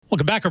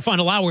Welcome back. Our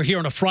final hour here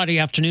on a Friday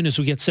afternoon as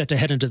we get set to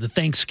head into the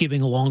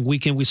Thanksgiving long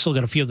weekend. We still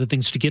got a few other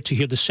things to get to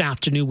here this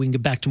afternoon. We can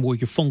get back to more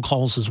of your phone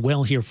calls as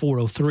well here,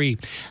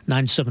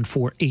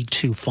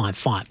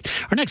 403-974-8255.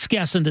 Our next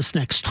guest in this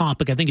next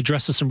topic, I think,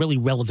 addresses some really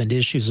relevant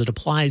issues. It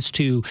applies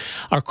to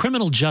our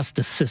criminal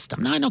justice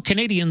system. Now, I know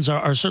Canadians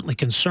are certainly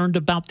concerned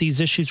about these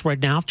issues right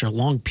now after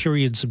long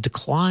periods of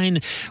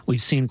decline.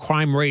 We've seen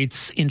crime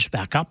rates inch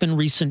back up in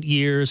recent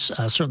years.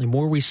 Certainly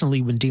more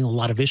recently, we've been dealing with a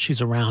lot of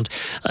issues around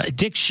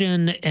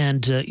addiction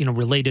and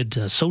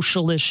related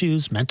social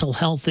issues, mental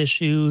health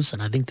issues,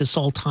 and I think this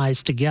all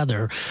ties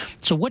together.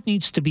 So what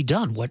needs to be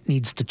done? What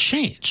needs to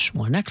change?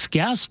 Well, our next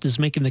guest is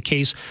making the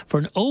case for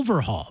an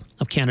overhaul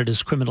of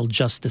Canada's criminal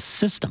justice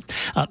system.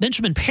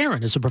 Benjamin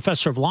Perrin is a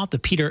professor of law at the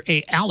Peter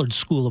A. Allard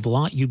School of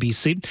Law at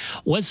UBC,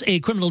 was a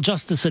criminal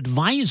justice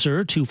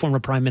advisor to former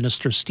Prime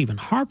Minister Stephen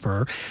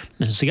Harper,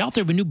 and is the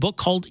author of a new book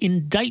called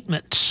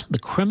Indictment, The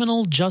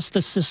Criminal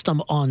Justice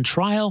System on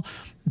Trial.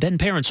 Ben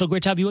Perrin, so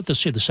great to have you with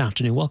us here this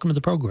afternoon. Welcome to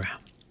the program.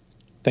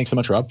 Thanks so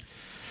much, Rob.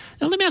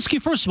 Now, let me ask you,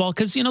 first of all,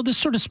 because, this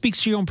sort of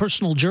speaks to your own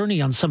personal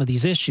journey on some of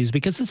these issues,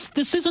 because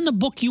this isn't a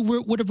book you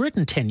would have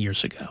written 10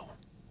 years ago.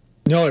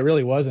 No, it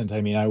really wasn't. I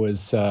mean, I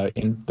was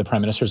in the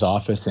Prime Minister's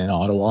office in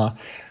Ottawa,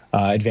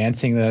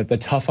 advancing the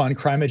tough on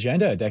crime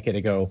agenda a decade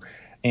ago.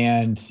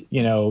 And,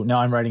 now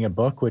I'm writing a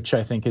book, which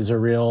I think is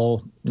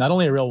not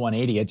only a real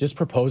 180, it just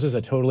proposes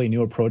a totally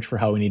new approach for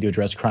how we need to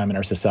address crime in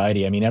our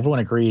society. I mean, everyone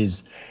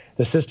agrees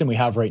the system we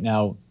have right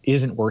now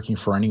isn't working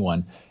for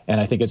anyone.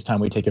 And I think it's time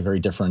we take a very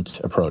different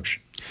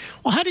approach.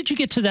 Well, how did you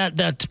get to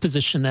that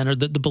position then, or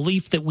the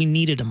belief that we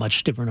needed a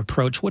much different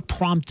approach? What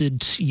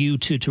prompted you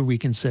to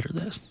reconsider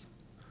this?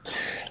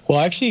 Well,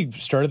 I actually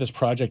started this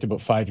project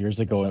about 5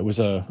 years ago. It was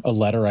a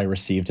letter I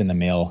received in the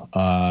mail.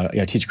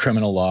 I teach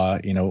criminal law.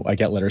 I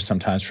get letters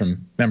sometimes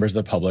from members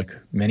of the public.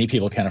 Many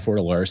people can't afford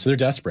a lawyer, so they're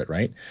desperate,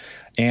 right?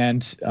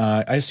 And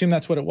I assume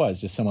that's what it was,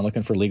 just someone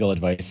looking for legal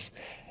advice.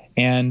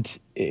 And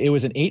it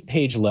was an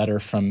 8-page letter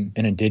from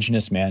an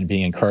Indigenous man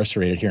being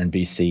incarcerated here in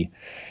BC.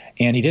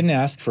 And he didn't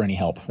ask for any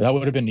help. That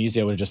would have been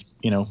easy. I would have just,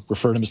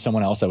 referred him to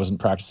someone else. I wasn't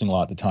practicing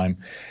law at the time.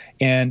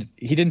 And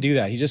he didn't do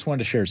that. He just wanted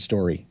to share his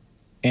story.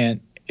 And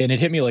it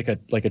hit me like a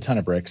ton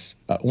of bricks.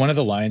 One of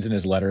the lines in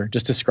his letter,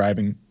 just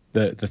describing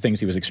the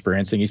things he was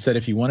experiencing, he said,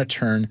 if you want to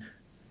turn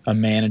a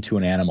man into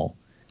an animal,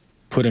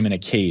 put him in a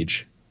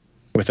cage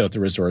without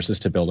the resources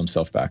to build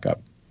himself back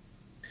up.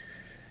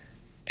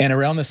 And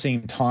around the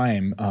same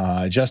time,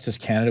 Justice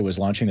Canada was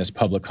launching this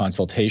public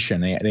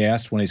consultation. They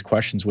asked one of these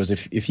questions was,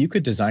 if you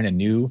could design a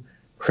new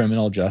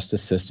criminal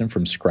justice system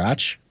from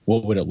scratch,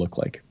 what would it look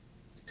like?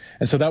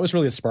 And so that was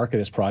really the spark of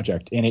this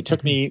project. And it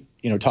took me,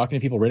 talking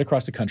to people right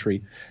across the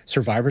country,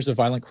 survivors of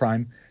violent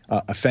crime,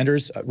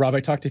 offenders. Rob,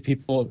 I talked to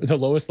people, the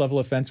lowest level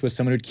offense was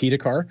someone who'd keyed a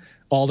car,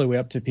 all the way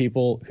up to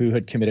people who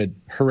had committed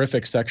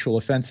horrific sexual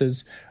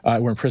offenses,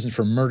 were in prison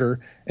for murder,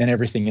 and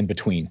everything in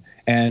between.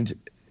 And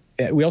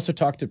we also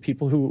talked to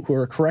people who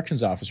are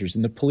corrections officers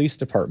in the police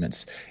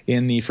departments,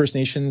 in the First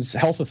Nations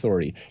Health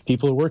Authority,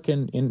 people who work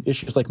in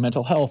issues like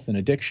mental health and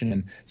addiction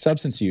and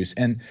substance use.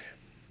 And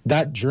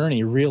that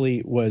journey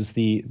really was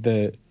the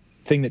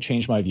thing that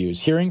changed my views.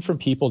 Hearing from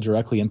people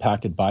directly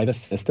impacted by the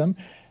system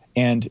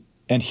and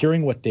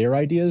hearing what their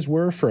ideas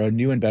were for a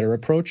new and better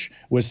approach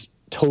was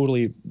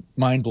totally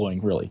mind-blowing,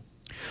 really.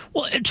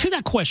 Well, to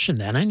that question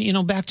then,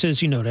 and back to,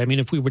 as you noted,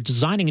 if we were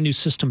designing a new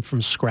system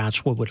from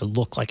scratch, what would it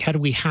look like? How do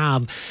we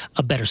have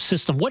a better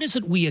system? What is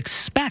it we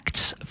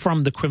expect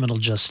from the criminal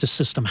justice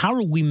system? How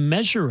are we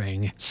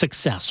measuring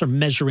success or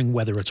measuring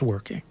whether it's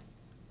working?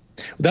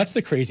 That's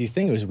the crazy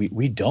thing is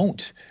we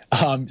don't.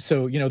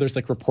 So, there's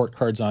like report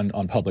cards on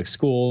public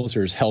schools,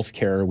 there's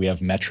healthcare, we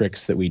have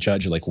metrics that we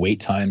judge like wait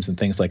times and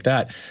things like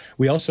that.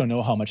 We also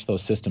know how much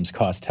those systems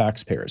cost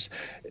taxpayers.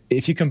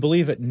 If you can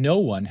believe it, no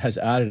one has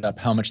added up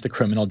how much the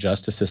criminal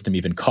justice system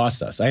even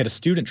costs us. I had a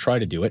student try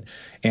to do it,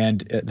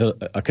 and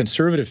a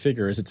conservative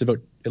figure is it's about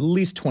at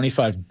least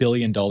 $25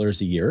 billion a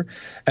year.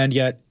 And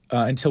yet,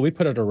 until we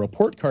put out a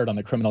report card on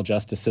the criminal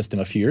justice system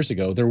a few years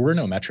ago, there were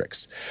no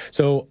metrics.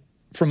 So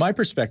from my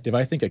perspective,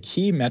 I think a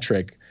key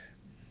metric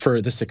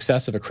for the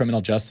success of a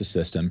criminal justice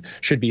system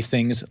should be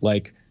things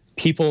like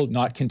people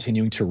not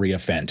continuing to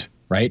reoffend,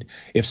 right?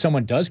 If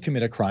someone does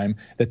commit a crime,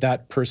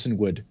 that person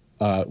would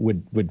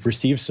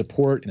receive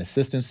support and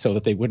assistance so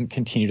that they wouldn't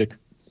continue to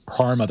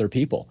harm other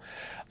people.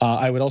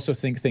 I would also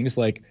think things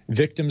like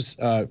victims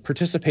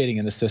participating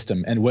in the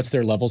system and what's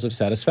their levels of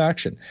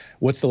satisfaction?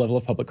 What's the level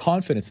of public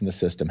confidence in the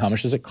system? How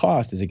much does it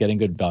cost? Is it getting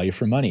good value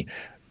for money?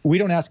 We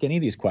don't ask any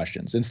of these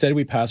questions. Instead,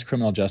 we pass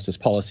criminal justice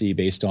policy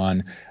based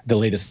on the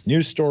latest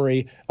news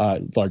story,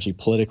 largely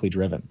politically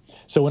driven.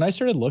 So when I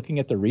started looking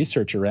at the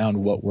research around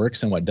what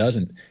works and what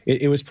doesn't,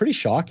 it was pretty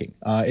shocking.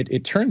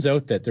 It turns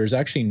out that there's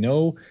actually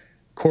no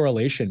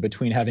correlation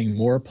between having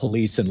more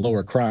police and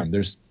lower crime.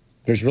 There's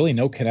really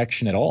no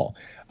connection at all.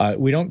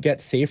 We don't get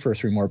safer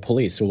through more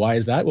police. So why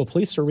is that? Well,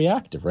 police are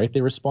reactive, right?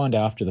 They respond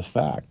after the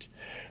fact.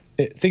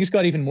 Things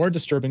got even more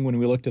disturbing when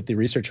we looked at the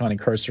research on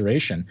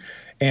incarceration.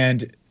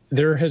 And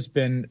there has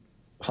been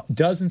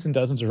dozens and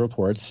dozens of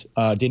reports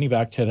dating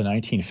back to the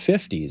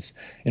 1950s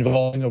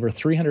involving over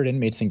 300,000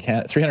 inmates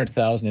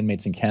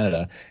in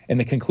Canada. And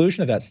the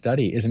conclusion of that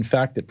study is, in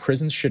fact, that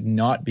prisons should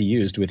not be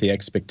used with the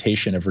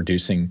expectation of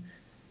reducing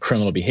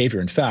criminal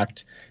behavior. In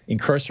fact,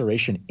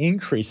 incarceration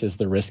increases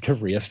the risk of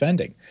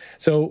reoffending.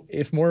 So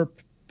if more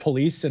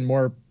police and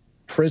more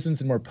prisons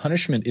and more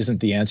punishment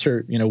isn't the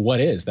answer, what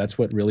is? That's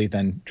what really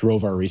then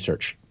drove our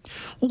research.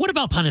 Well, what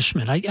about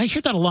punishment? I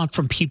hear that a lot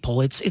from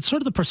people. It's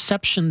sort of the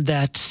perception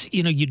that,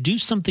 you do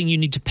something, you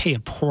need to pay a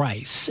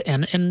price.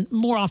 And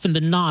more often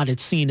than not,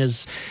 it's seen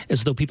as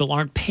though people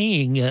aren't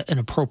paying an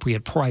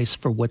appropriate price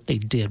for what they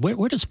did.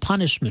 Where does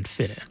punishment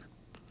fit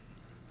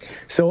in?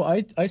 So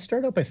I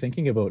start out by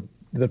thinking about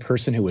the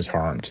person who was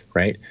harmed,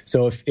 right?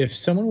 So if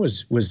someone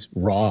was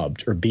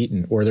robbed or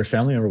beaten or their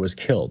family member was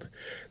killed,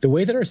 the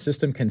way that our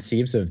system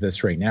conceives of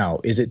this right now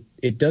is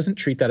it doesn't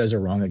treat that as a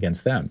wrong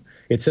against them.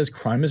 It says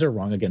crime is a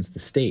wrong against the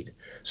state.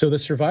 So the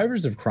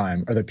survivors of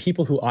crime are the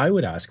people who I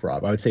would ask,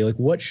 Rob. I would say,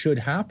 what should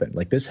happen?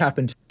 This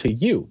happened to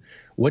you.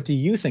 What do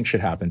you think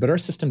should happen? But our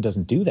system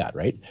doesn't do that,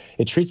 right?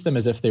 It treats them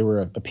as if they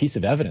were a piece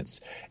of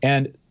evidence.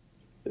 And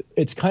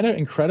it's kind of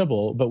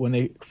incredible, but when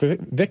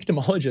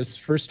victimologists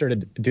first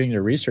started doing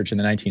their research in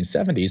the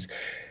 1970s,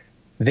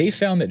 they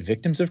found that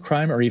victims of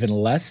crime are even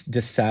less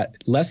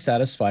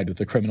satisfied with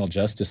the criminal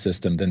justice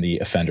system than the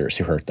offenders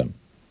who hurt them.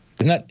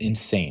 Isn't that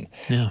insane?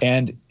 Yeah.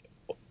 And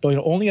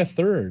only a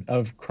third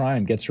of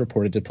crime gets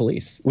reported to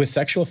police. With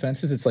sexual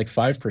offenses, it's like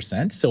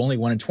 5%, so only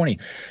 1 in 20.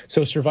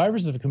 So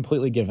survivors have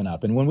completely given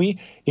up. And when we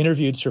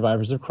interviewed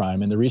survivors of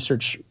crime, and the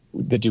research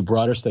that do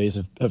broader studies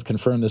have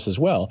confirmed this as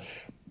well,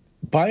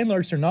 by and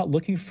large, they're not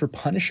looking for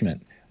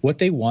punishment. What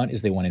they want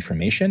is they want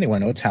information. They want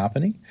to know what's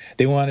happening.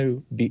 They want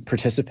to be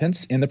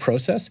participants in the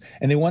process,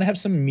 and they want to have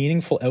some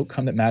meaningful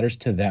outcome that matters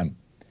to them.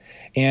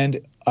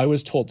 And I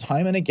was told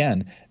time and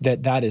again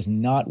that is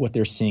not what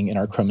they're seeing in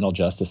our criminal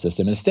justice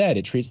system. Instead,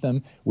 it treats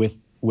them with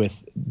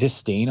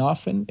disdain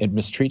often. It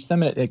mistreats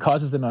them. And it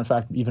causes them, in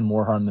fact, even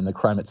more harm than the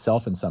crime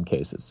itself in some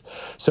cases.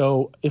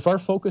 So if our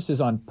focus is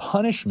on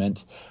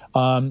punishment,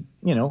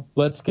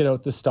 let's get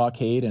out the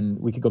stockade and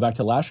we could go back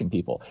to lashing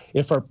people.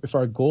 If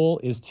our goal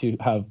is to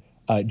have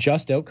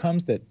just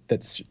outcomes that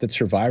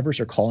survivors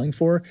are calling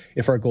for,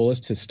 if our goal is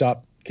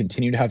to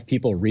continue to have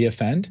people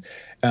reoffend,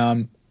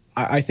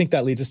 I think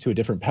that leads us to a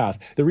different path.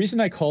 The reason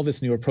I call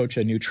this new approach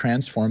a new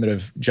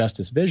transformative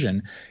justice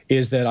vision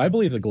is that I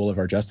believe the goal of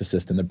our justice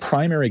system, the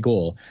primary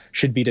goal,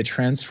 should be to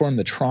transform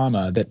the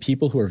trauma that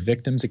people who are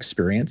victims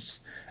experience,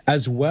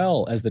 as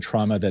well as the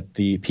trauma that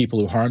the people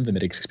who harmed them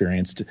had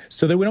experienced,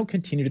 so that we don't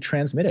continue to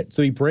transmit it.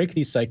 So we break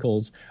these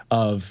cycles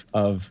of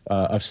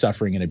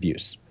suffering and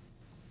abuse.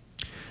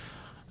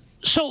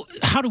 So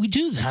how do we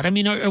do that? I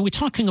mean, are we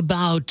talking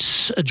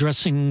about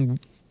addressing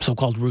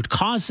so-called root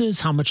causes?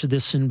 How much of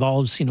this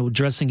involves,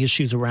 addressing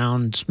issues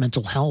around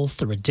mental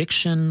health or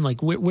addiction?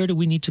 Where do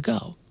we need to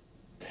go?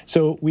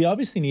 So we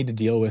obviously need to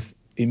deal with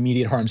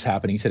immediate harms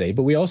happening today,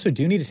 but we also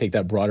do need to take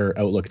that broader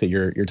outlook that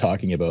you're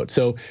talking about.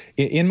 So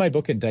in my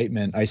book,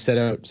 Indictment, I set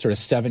out sort of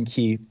 7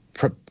 key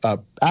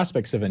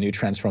aspects of a new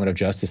transformative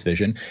justice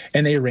vision,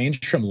 and they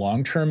range from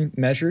long-term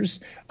measures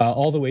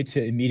all the way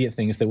to immediate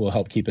things that will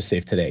help keep us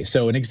safe today.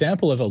 So an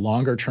example of a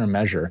longer-term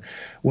measure,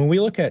 when we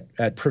look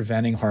at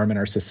preventing harm in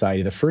our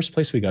society, the first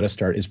place we got to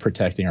start is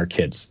protecting our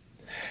kids.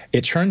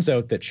 It turns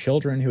out that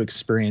children who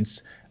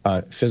experience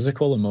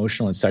physical,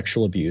 emotional, and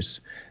sexual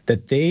abuse,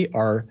 that they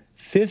are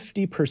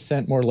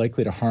 50% more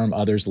likely to harm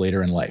others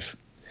later in life.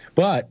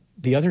 But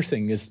the other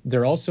thing is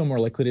they're also more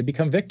likely to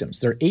become victims.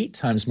 They're 8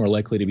 times more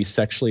likely to be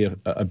sexually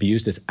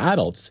abused as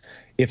adults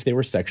if they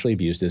were sexually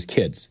abused as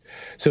kids.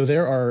 So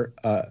there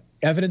are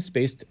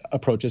evidence-based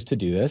approaches to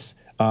do this.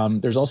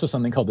 There's also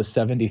something called the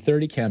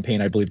 70-30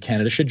 campaign I believe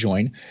Canada should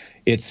join.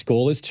 Its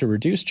goal is to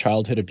reduce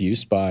childhood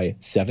abuse by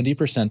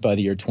 70% by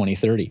the year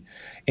 2030.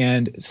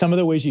 And some of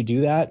the ways you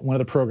do that, one of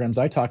the programs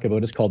I talk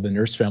about is called the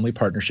Nurse-Family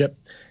Partnership.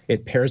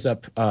 It pairs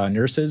up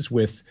nurses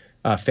with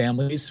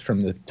families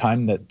from the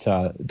time that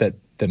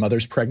the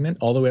mother's pregnant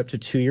all the way up to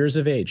 2 years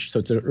of age. So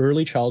it's an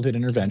early childhood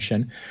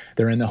intervention.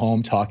 They're in the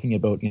home talking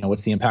about,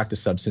 what's the impact of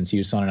substance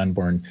use on an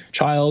unborn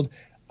child?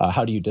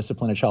 How do you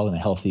discipline a child in a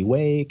healthy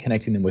way,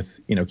 connecting them with,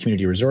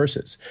 community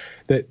resources?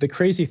 The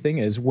crazy thing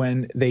is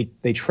when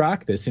they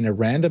track this in a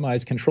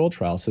randomized control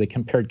trial, so they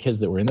compared kids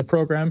that were in the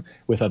program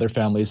with other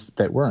families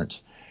that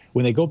weren't.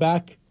 When they go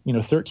back,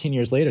 13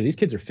 years later, these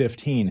kids are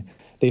 15,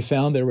 they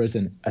found there was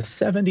a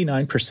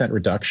 79%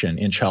 reduction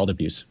in child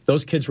abuse.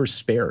 Those kids were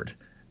spared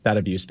that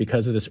abuse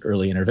because of this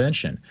early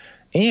intervention.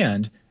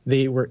 And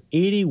they were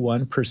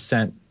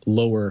 81%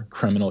 lower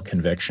criminal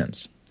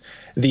convictions.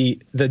 The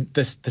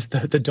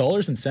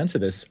dollars and cents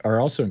of this are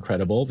also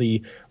incredible.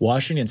 The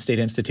Washington State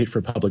Institute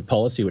for Public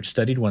Policy, which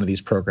studied one of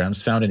these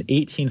programs, found an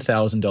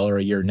 $18,000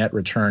 a year net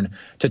return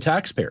to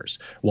taxpayers.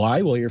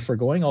 Why? Well, you're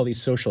foregoing all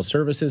these social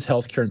services,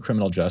 healthcare, and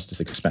criminal justice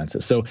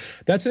expenses. So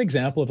that's an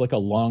example of a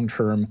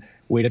long-term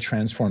way to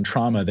transform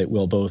trauma that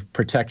will both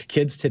protect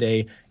kids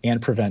today and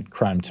prevent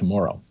crime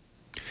tomorrow.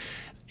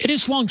 It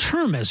is long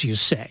term, as you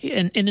say,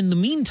 and in the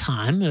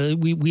meantime,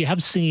 we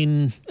have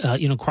seen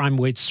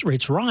crime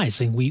rates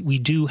rising. We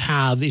do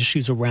have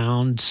issues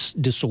around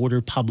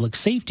disordered public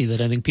safety that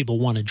I think people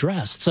want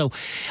addressed. So,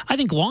 I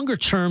think longer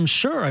term,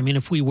 sure. I mean,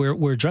 if we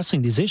were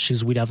addressing these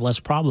issues, we'd have less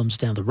problems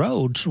down the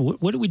road.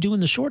 What do we do in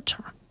the short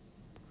term?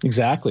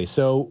 Exactly.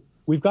 So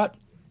we've got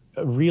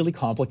a really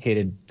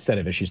complicated set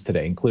of issues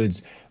today.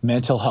 Includes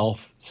mental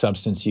health,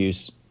 substance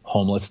use,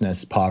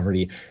 homelessness,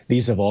 poverty.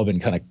 These have all been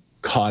kind of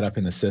caught up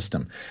in the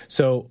system.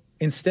 So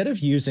instead of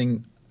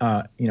using,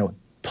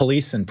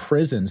 police and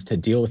prisons to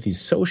deal with these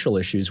social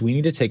issues, we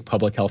need to take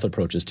public health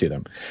approaches to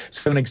them.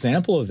 So an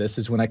example of this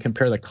is when I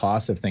compare the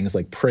costs of things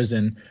like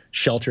prison,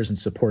 shelters, and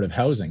supportive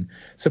housing.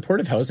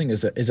 Supportive housing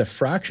is a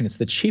fraction. It's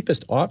the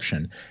cheapest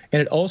option,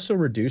 and it also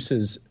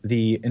reduces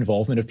the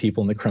involvement of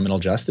people in the criminal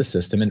justice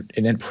system and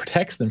it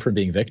protects them from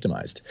being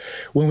victimized.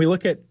 When we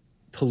look at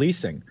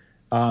policing,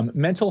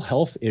 mental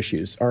health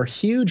issues are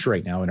huge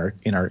right now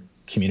in our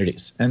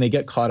communities, and they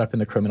get caught up in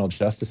the criminal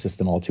justice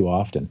system all too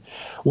often.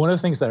 One of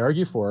the things that I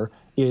argue for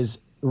is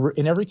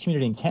in every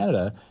community in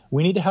Canada,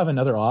 we need to have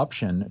another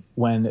option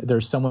when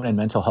there's someone in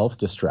mental health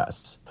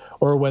distress,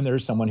 or when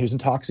there's someone who's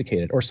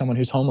intoxicated, or someone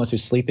who's homeless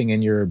who's sleeping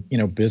in your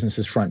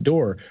business's front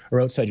door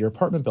or outside your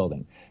apartment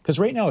building. Because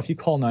right now, if you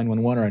call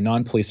 911 or a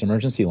non-police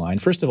emergency line,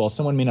 first of all,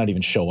 someone may not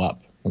even show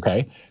up.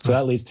 Okay, so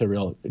that leads to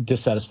real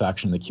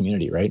dissatisfaction in the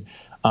community, right?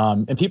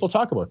 And people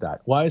talk about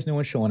that. Why is no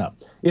one showing up?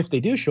 If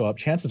they do show up,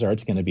 chances are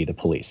it's going to be the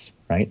police,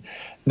 right?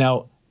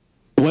 Now,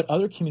 what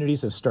other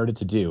communities have started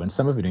to do, and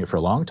some have been doing it for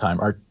a long time,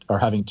 are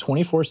having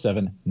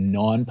 24/7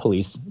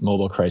 non-police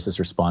mobile crisis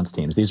response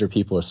teams. These are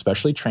people who are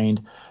specially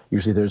trained.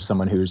 Usually there's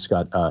someone who's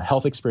got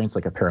health experience,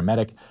 like a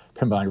paramedic,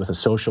 combined with a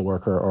social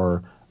worker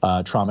or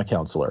a trauma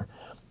counselor.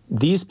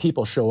 These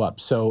people show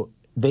up, so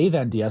they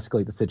then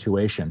de-escalate the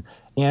situation.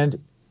 And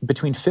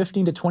between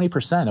 15 to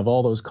 20% of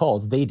all those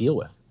calls they deal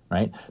with,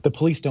 right? The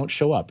police don't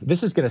show up.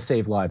 This is going to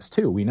save lives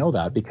too. We know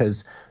that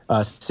because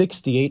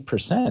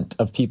 68%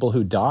 of people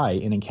who die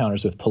in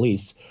encounters with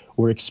police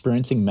were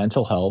experiencing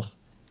mental health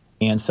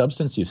and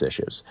substance use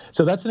issues.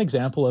 So that's an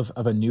example of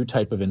a new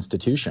type of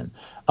institution.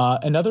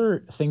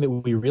 Another thing that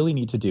we really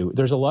need to do,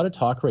 there's a lot of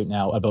talk right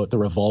now about the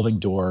revolving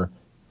door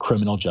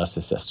criminal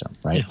justice system,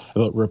 right? Yeah.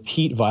 About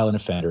repeat violent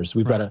offenders.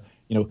 We've got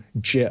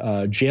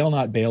jail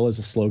not bail is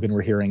a slogan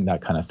we're hearing,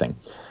 that kind of thing.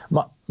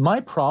 My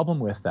problem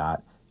with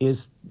that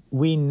is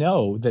we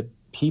know that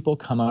people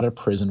come out of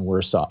prison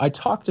worse off. I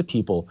talk to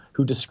people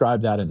who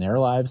describe that in their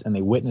lives, and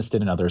they witnessed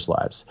it in others'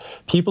 lives.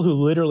 People who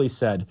literally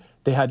said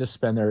they had to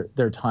spend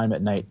their time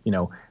at night,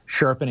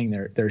 sharpening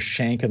their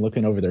shank and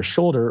looking over their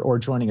shoulder, or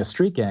joining a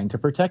street gang to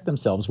protect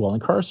themselves while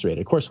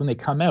incarcerated. Of course, when they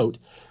come out,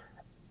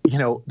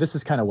 this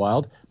is kind of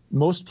wild.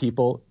 Most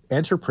people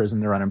enter prison,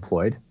 they're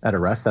unemployed at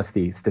arrest. That's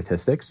the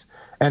statistics.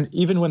 And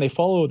even when they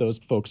follow those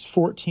folks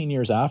 14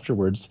 years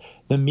afterwards,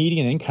 the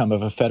median income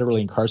of a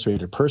federally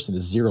incarcerated person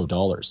is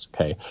 $0.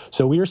 Okay.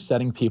 So we are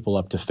setting people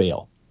up to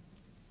fail.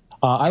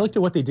 I looked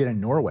at what they did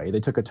in Norway. They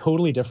took a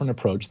totally different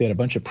approach. They had a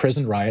bunch of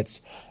prison riots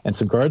and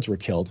some guards were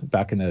killed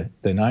back in the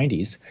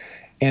 90s.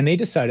 And they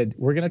decided,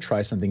 we're going to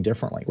try something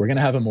differently. We're going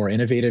to have a more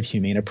innovative,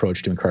 humane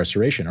approach to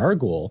incarceration. Our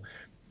goal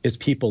is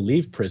people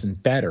leave prison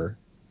better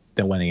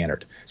than when they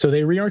entered. So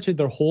they reoriented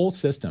their whole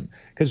system.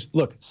 Because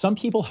look, some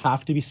people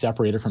have to be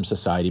separated from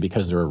society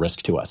because they're a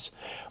risk to us.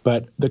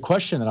 But the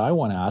question that I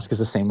want to ask is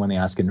the same one they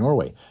ask in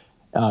Norway.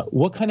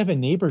 What kind of a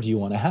neighbor do you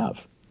want to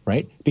have,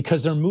 right?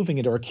 Because they're moving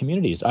into our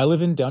communities. I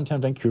live in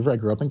downtown Vancouver. I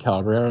grew up in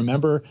Calgary. I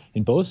remember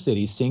in both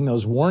cities seeing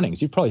those warnings.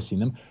 You've probably seen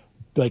them.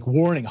 Like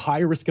warning, high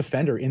risk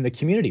offender in the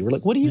community. We're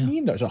like, what do you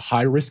mean there's a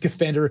high risk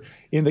offender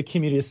in the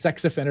community, a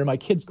sex offender? My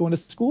kid's going to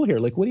school here.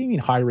 Like, what do you mean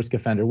high risk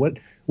offender?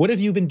 What have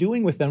you been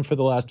doing with them for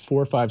the last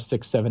 4, 5,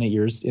 6, 7, 8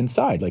 years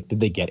inside? Like, did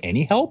they get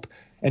any help?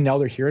 And now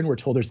they're here and we're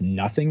told there's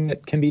nothing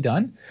that can be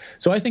done.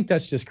 So I think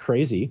that's just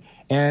crazy.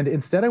 And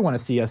instead, I want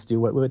to see us do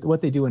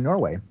what they do in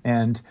Norway.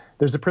 And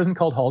there's a prison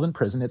called Halden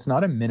Prison. It's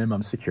not a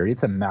minimum security.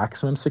 It's a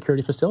maximum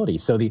security facility.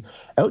 So the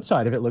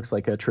outside of it looks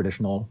like a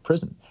traditional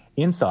prison.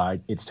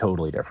 Inside, it's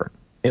totally different.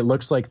 It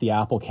looks like the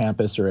Apple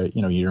campus or a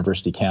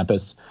university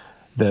campus.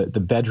 The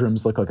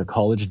bedrooms look like a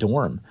college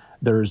dorm.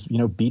 There's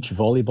beach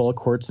volleyball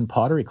courts and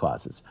pottery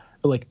classes.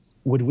 But like,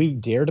 would we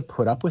dare to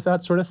put up with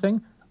that sort of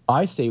thing?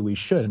 I say we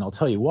should, and I'll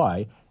tell you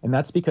why. And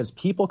that's because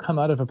people come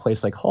out of a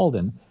place like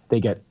Halden, they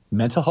get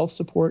mental health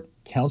support,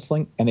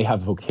 counseling, and they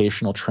have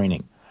vocational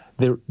training.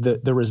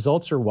 The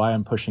results are why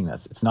I'm pushing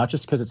this. It's not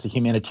just because it's a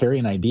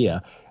humanitarian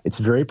idea. It's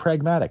very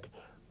pragmatic.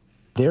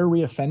 Their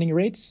reoffending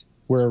rates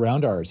were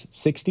around ours.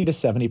 60 to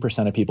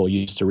 70% of people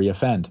used to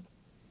reoffend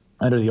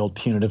under the old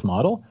punitive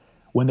model.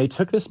 When they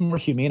took this more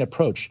humane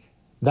approach,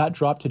 that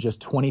dropped to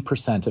just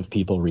 20% of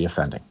people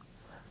reoffending.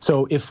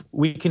 So if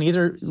we've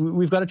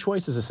got a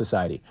choice as a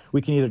society.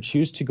 We can either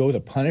choose to go the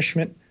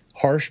punishment,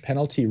 harsh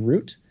penalty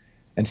route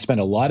and spend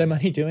a lot of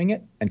money doing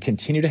it and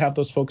continue to have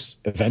those folks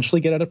eventually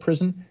get out of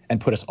prison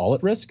and put us all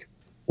at risk,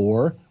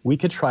 or we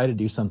could try to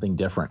do something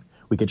different.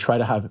 We could try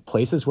to have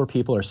places where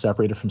people are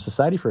separated from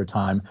society for a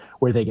time,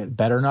 where they get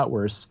better, not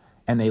worse,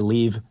 and they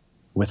leave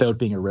without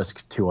being a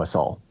risk to us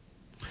all.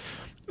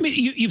 I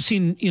mean, you've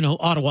seen,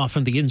 Ottawa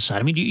from the inside.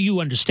 I mean,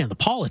 you understand the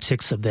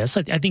politics of this.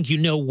 I think you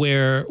know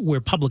where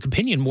public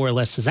opinion more or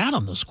less is at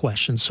on those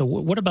questions. So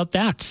what about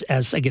that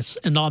as, I guess,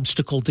 an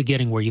obstacle to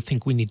getting where you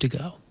think we need to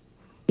go?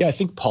 Yeah, I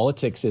think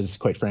politics is,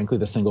 quite frankly,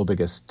 the single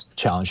biggest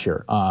challenge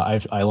here.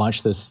 I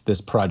launched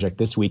this project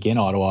this week in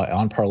Ottawa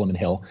on Parliament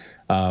Hill.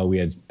 We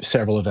had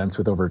several events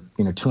with over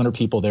 200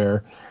 people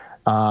there.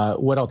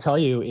 What I'll tell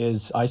you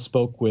is I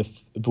spoke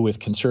with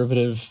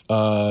Conservative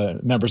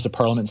members of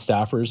Parliament,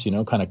 staffers,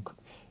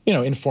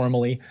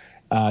 informally.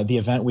 The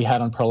event we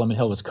had on Parliament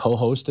Hill was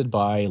co-hosted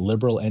by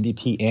Liberal,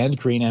 NDP, and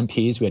Green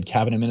MPs. We had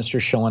cabinet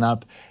ministers showing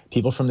up,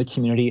 people from the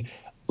community.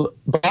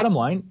 Bottom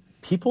line,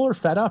 people are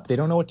fed up. They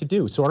don't know what to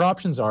do. So our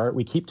options are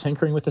we keep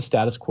tinkering with the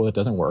status quo that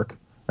doesn't work,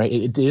 right?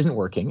 It isn't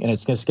working, and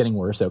it's just getting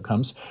worse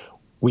outcomes.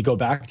 We go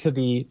back to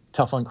the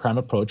tough on crime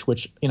approach,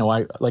 which,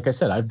 like I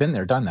said, I've been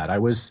there, done that. I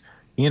was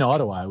in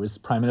Ottawa. I was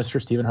Prime Minister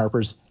Stephen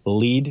Harper's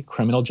lead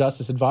criminal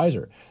justice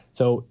advisor.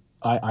 So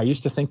I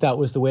used to think that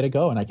was the way to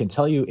go, and I can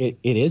tell you it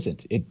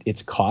isn't.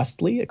 It's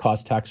costly. It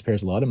costs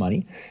taxpayers a lot of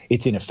money.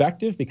 It's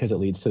ineffective because it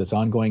leads to this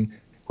ongoing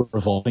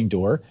revolving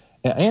door,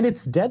 and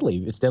it's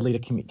deadly. It's deadly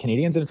to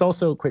Canadians, and it's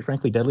also, quite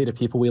frankly, deadly to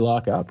people we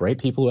lock up, right?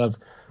 People who have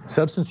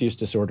substance use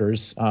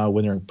disorders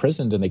when they're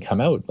imprisoned and they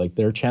come out, like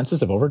their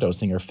chances of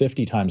overdosing are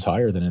 50 times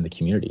higher than in the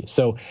community.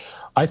 So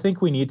I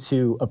think we need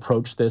to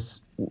approach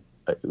this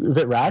a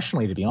bit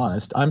rationally, to be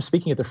honest. I'm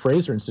speaking at the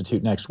Fraser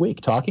Institute next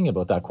week talking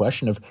about that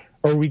question of,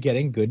 are we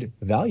getting good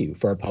value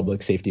for our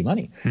public safety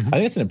money? Mm-hmm. I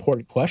think it's an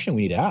important question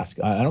we need to ask.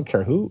 I don't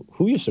care who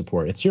you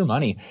support. It's your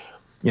money.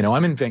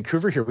 I'm in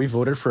Vancouver here. We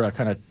voted for a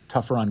kind of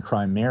tougher on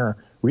crime mayor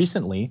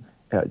recently.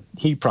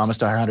 He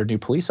promised to hire 100 new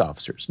police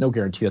officers. No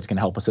guarantee that's going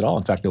to help us at all.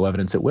 In fact, no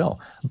evidence it will.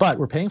 But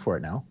we're paying for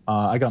it now.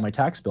 I got my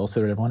tax bill,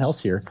 so did everyone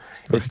else here.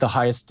 Right. It's the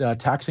highest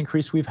tax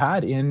increase we've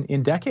had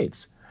in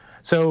decades.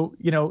 So,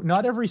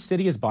 not every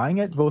city is buying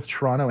it. Both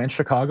Toronto and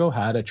Chicago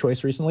had a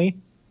choice recently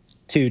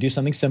to do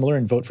something similar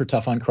and vote for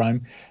tough on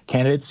crime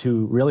candidates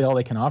who really all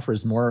they can offer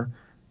is more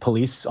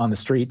police on the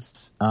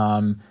streets.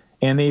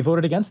 And they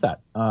voted against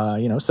that.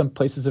 Some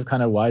places have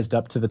kind of wised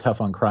up to the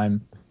tough on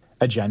crime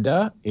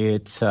agenda.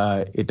 It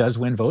does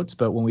win votes,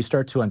 but when we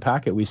start to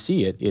unpack it, we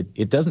see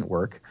it doesn't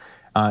work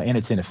and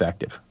it's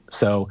ineffective.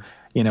 So,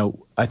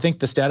 I think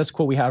the status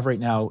quo we have right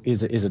now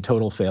is a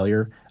total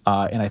failure.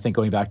 And I think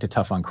going back to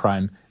tough on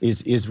crime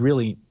is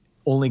really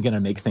only going to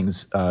make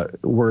things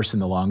worse in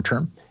the long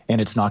term,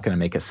 and it's not going to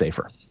make us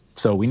safer.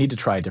 So we need to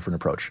try a different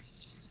approach.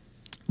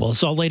 Well,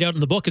 it's all laid out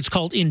in the book. It's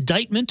called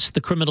Indictment,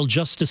 the Criminal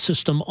Justice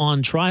System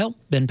on Trial.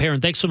 Ben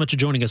Perrin, thanks so much for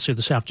joining us here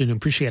this afternoon.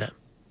 Appreciate it.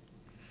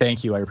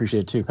 Thank you. I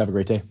appreciate it too. Have a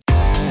great day.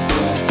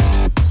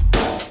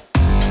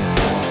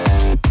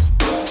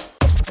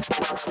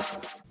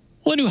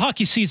 Well, the new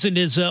hockey season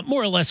is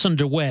more or less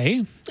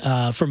underway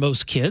for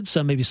most kids.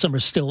 Maybe some are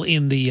still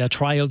in the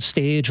tryout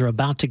stage or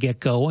about to get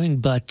going,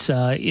 but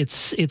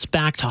it's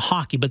back to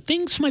hockey. But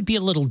things might be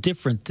a little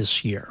different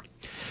this year.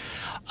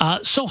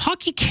 So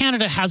Hockey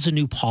Canada has a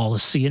new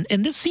policy,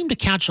 and this seemed to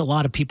catch a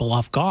lot of people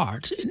off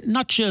guard.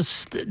 Not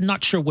just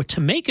not sure what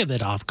to make of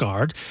it off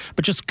guard,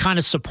 but just kind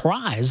of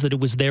surprised that it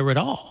was there at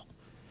all.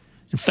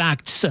 In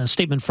fact, a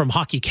statement from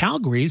Hockey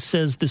Calgary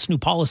says this new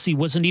policy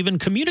wasn't even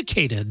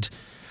communicated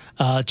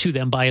to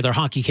them by either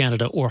Hockey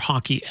Canada or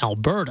Hockey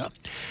Alberta.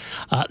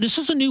 This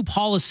is a new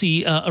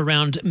policy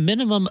around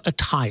minimum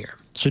attire.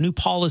 It's a new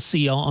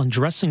policy on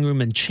dressing room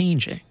and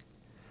changing.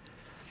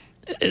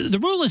 The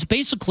rule is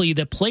basically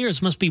that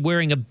players must be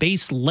wearing a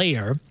base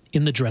layer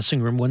in the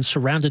dressing room when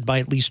surrounded by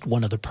at least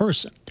one other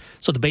person.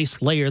 So the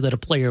base layer that a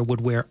player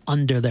would wear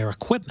under their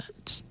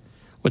equipment,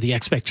 with the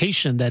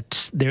expectation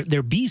that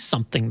there be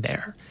something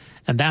there.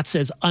 And that's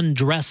as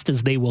undressed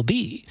as they will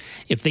be.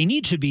 If they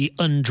need to be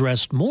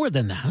undressed more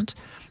than that,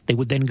 they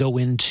would then go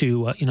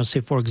into,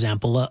 say, for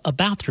example, a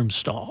bathroom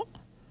stall.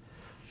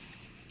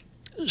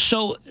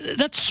 So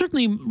that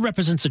certainly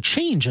represents a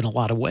change in a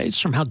lot of ways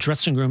from how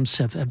dressing rooms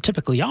have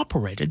typically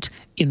operated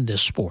in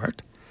this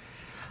sport.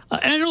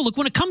 And I know, look,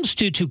 when it comes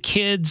to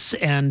kids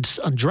and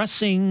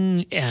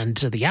undressing and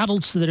the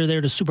adults that are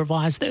there to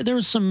supervise, there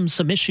are some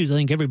issues I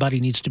think everybody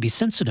needs to be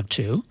sensitive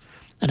to.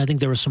 And I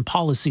think there are some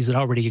policies that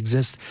already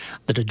exist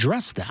that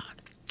address that.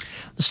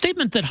 The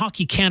statement that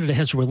Hockey Canada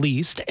has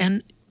released,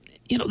 and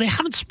they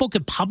haven't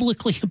spoken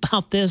publicly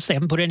about this. They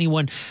haven't put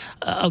anyone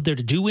out there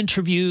to do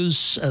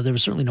interviews. There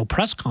was certainly no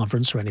press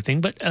conference or anything.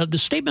 But the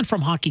statement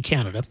from Hockey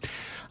Canada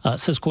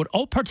says, quote,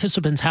 all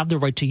participants have the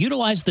right to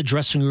utilize the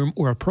dressing room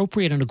or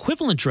appropriate and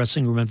equivalent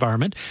dressing room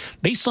environment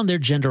based on their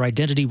gender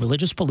identity,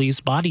 religious beliefs,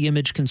 body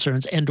image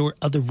concerns, and or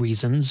other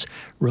reasons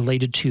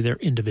related to their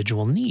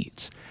individual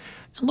needs.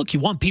 And look, you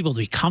want people to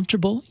be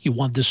comfortable. You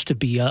want this to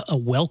be a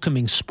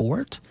welcoming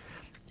sport.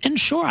 And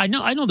sure, I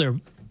know there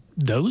are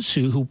those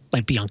who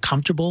might be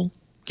uncomfortable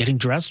getting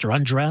dressed or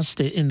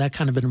undressed in that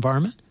kind of an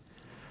environment.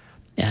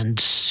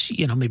 And,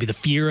 maybe the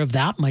fear of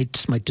that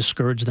might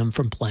discourage them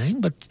from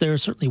playing, but there are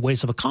certainly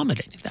ways of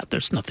accommodating that.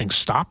 There's nothing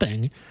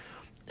stopping,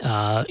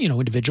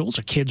 individuals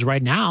or kids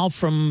right now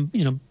from,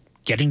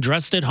 getting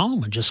dressed at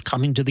home and just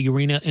coming to the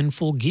arena in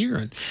full gear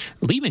and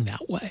leaving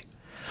that way.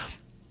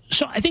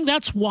 So I think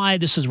that's why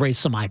this has raised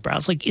some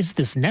eyebrows. Like, is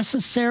this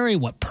necessary?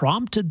 What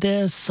prompted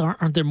this?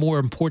 Aren't there more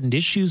important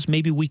issues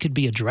maybe we could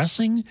be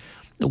addressing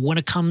when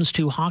it comes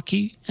to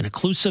hockey and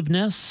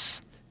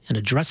inclusiveness and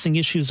addressing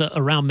issues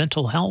around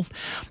mental health?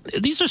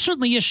 These are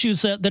certainly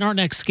issues that our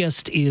next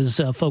guest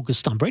is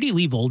focused on. Brady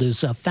Leavold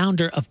is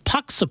founder of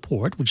Puck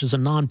Support, which is a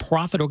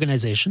nonprofit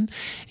organization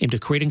aimed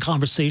at creating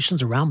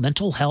conversations around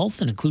mental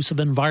health and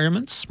inclusive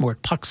environments. More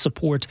at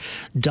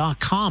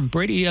pucksupport.com.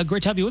 Brady,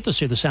 great to have you with us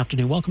here this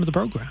afternoon. Welcome to the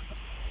program.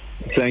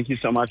 Thank you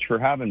so much for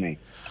having me.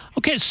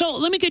 Okay, so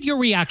let me get your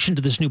reaction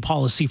to this new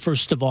policy,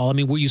 first of all. I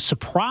mean, were you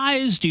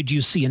surprised? Did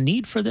you see a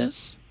need for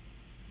this?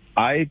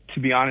 I, to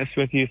be honest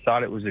with you,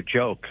 thought it was a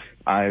joke.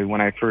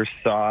 When I first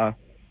saw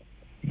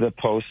the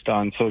post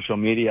on social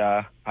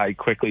media, I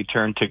quickly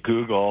turned to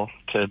Google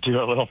to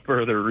do a little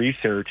further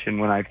research. And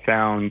when I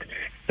found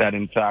that,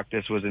 in fact,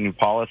 this was a new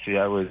policy,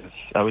 I was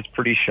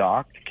pretty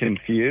shocked,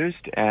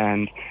 confused,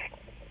 and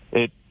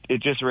it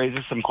just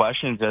raises some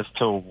questions as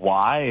to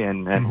why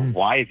and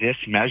why this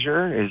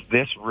measure. Is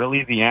this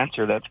really the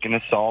answer that's going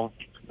to solve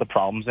the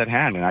problems at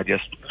hand?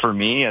 And for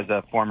me, as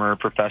a former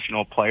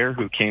professional player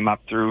who came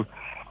up through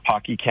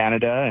Hockey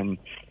Canada, and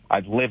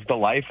I've lived the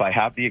life. I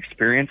have the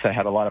experience. I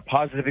had a lot of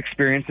positive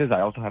experiences.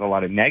 I also had a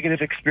lot of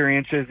negative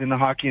experiences in the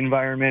hockey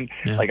environment.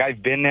 Yeah. Like,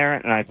 I've been there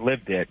and I've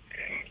lived it,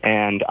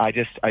 and I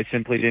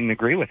simply didn't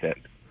agree with it.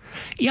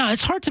 Yeah,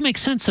 it's hard to make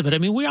sense of it. I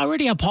mean, we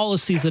already have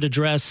policies that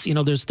address,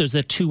 there's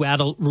that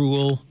 2-adult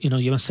rule.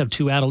 You must have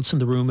 2 adults in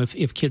the room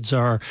if kids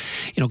are,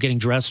 getting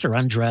dressed or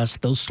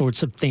undressed, those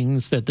sorts of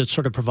things that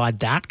sort of provide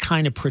that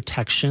kind of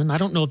protection. I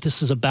don't know if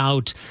this is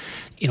about,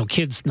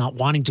 kids not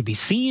wanting to be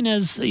seen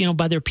as,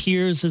 by their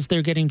peers as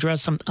they're getting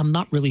dressed. I'm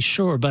not really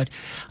sure, but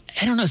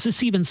I don't know. Is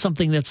this even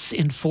something that's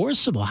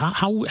enforceable?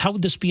 How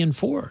would this be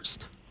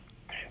enforced?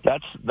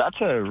 That's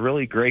a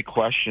really great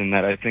question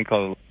that I think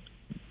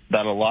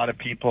that a lot of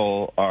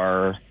people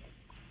are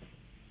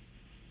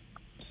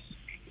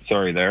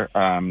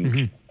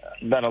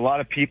that a lot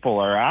of people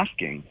are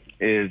asking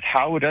is,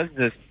 how does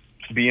this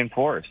be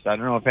enforced? I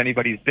don't know if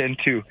anybody's been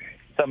to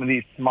some of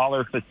these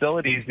smaller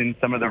facilities in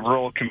some of the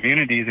rural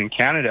communities in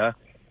Canada.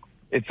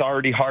 It's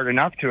already hard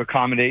enough to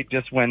accommodate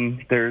just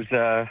when there's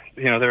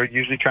they're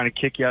usually trying to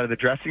kick you out of the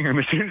dressing room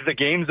as soon as the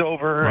game's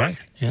over. Right.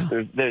 Yeah.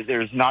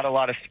 There's not a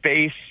lot of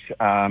space.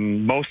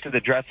 Most of the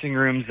dressing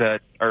rooms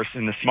that are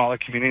in the smaller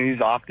communities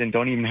often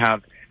don't even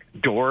have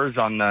doors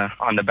on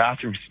the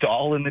bathroom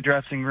stall in the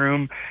dressing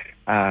room.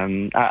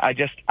 It's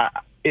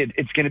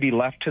going to be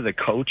left to the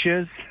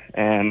coaches,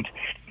 and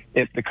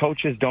if the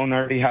coaches don't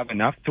already have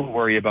enough to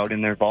worry about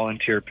in their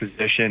volunteer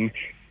position,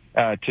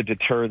 to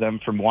deter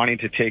them from wanting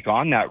to take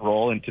on that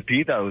role and to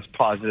be those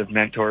positive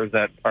mentors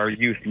that our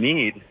youth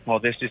need, well,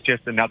 this is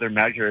just another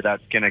measure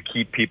that's going to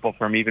keep people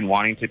from even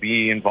wanting to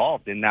be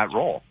involved in that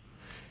role.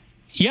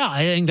 Yeah,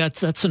 I think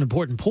that's an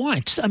important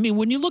point. I mean,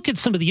 when you look at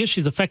some of the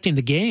issues affecting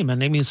the game,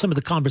 and I mean, some of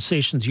the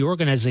conversations your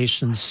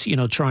organizations,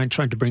 trying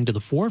to bring to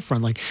the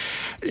forefront, like,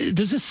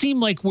 does this seem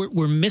like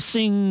we're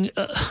missing,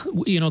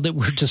 that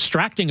we're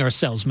distracting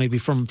ourselves maybe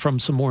from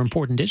some more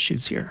important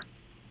issues here?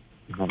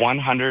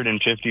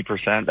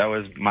 150%.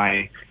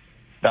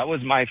 That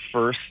was my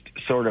first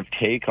sort of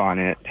take on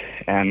it.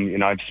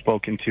 And, I've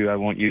spoken to, I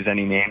won't use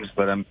any names,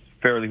 but I'm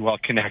fairly well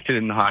connected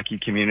in the hockey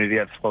community.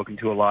 I've spoken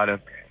to a lot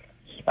of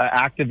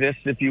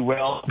activists, if you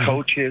will,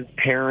 coaches,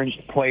 parents,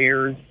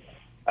 players,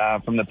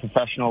 from the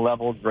professional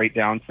levels right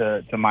down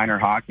to minor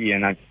hockey.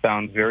 And I've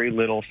found very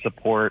little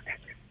support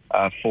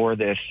for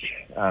this,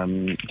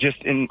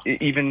 just in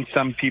even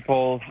some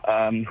people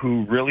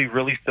who really,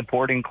 really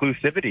support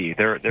inclusivity.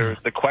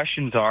 The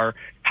questions are,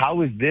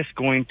 how is this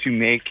going to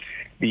make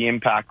the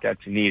impact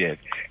that's needed?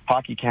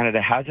 Hockey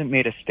Canada hasn't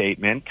made a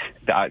statement.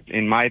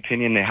 In my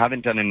opinion, they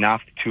haven't done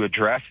enough to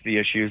address the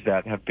issues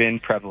that have been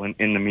prevalent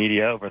in the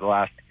media over the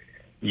last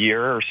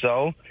year or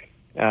so.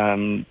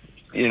 In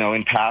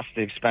past,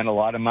 they've spent a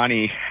lot of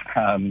money,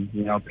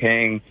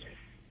 paying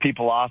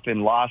people off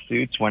in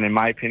lawsuits, when in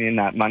my opinion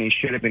that money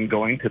should have been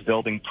going to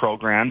building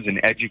programs and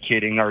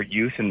educating our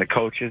youth and the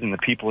coaches and the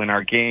people in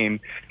our game,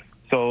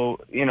 so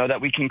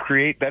that we can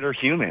create better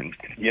humans.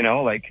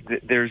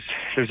 There's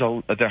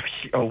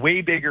a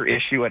way bigger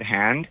issue at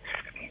hand,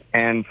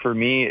 and for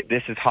me,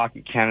 this is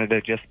Hockey Canada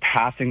just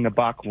passing the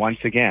buck once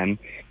again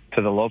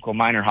to the local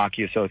minor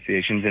hockey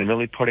associations and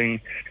really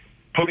putting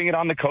it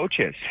on the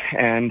coaches.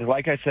 And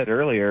like I said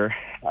earlier,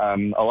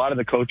 a lot of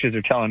the coaches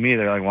are telling me,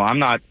 they're like, well, I'm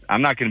not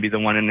going to be the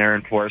one in there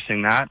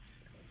enforcing that.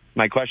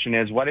 My question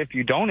is, what if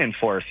you don't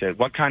enforce it?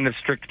 What kind of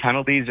strict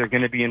penalties are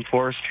going to be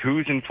enforced?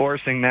 Who's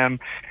enforcing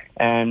them?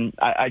 And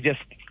I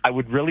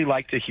would really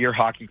like to hear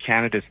Hockey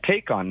Canada's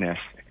take on this.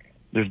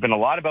 There's been a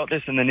lot about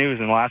this in the news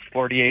in the last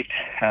 48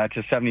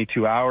 to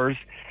 72 hours,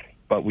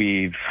 but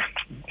we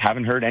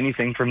haven't heard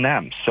anything from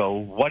them. So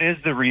what is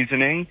the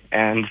reasoning,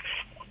 and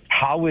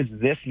how is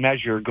this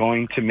measure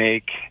going to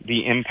make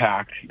the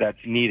impact that's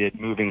needed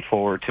moving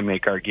forward to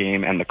make our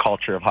game and the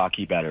culture of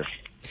hockey better?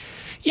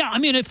 Yeah, I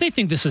mean, if they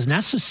think this is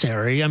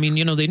necessary, I mean,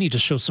 they need to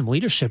show some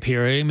leadership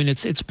here. I mean,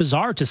 it's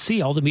bizarre to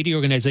see all the media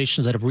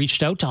organizations that have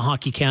reached out to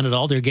Hockey Canada.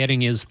 All they're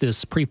getting is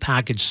this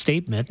prepackaged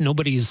statement.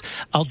 Nobody's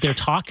out there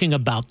talking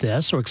about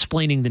this or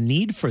explaining the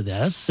need for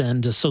this.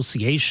 And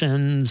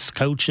associations,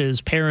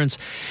 coaches, parents,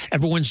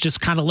 everyone's just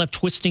kind of left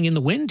twisting in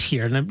the wind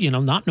here.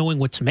 And, not knowing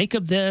what to make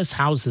of this.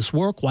 How does this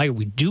work? Why are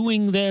we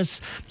doing this?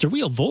 It's a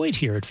real void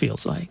here, it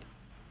feels like.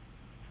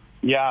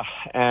 Yeah,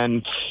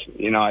 and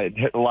a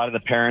lot of the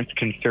parents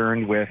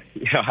concerned with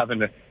having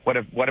to.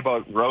 What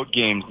about road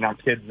games? Now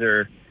kids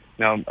are,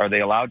 are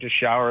they allowed to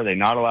shower? Are they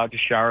not allowed to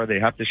shower? They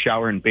have to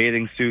shower in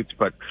bathing suits,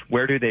 but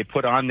where do they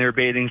put on their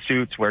bathing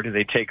suits? Where do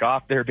they take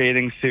off their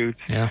bathing suits?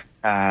 Yeah.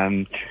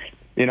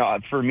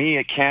 For me,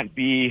 it can't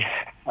be.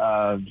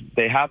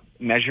 They have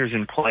measures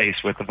in place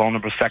with the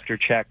vulnerable sector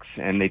checks,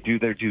 and they do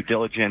their due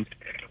diligence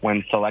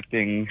when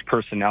selecting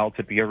personnel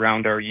to be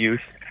around our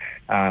youth.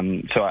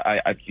 So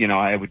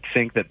I would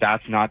think that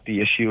that's not the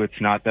issue. It's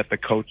not that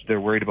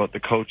they're worried about the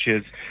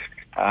coaches.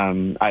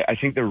 I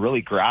think they're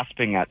really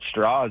grasping at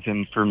straws.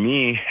 And for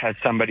me, as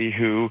somebody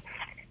who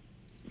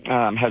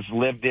has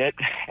lived it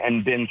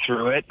and been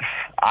through it,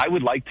 I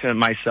would like to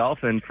myself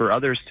and for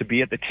others to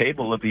be at the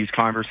table of these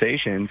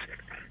conversations.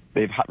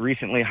 They've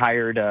recently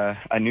hired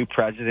a new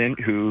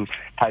president who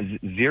has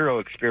zero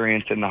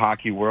experience in the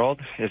hockey world,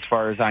 as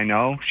far as I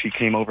know. She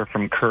came over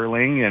from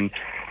curling, and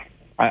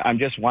I'm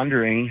just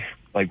wondering,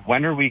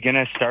 when are we going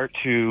to start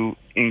to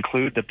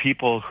include the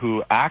people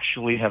who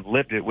actually have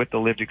lived it with the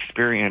lived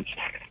experience?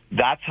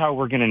 That's how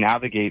we're going to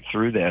navigate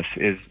through this,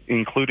 is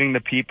including the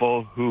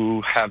people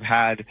who have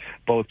had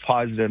both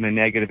positive and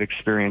negative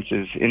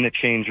experiences in the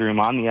change room,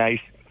 on the ice,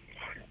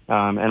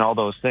 and all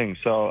those things.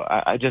 So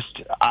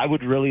I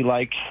would really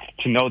like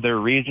to know their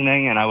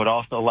reasoning, and I would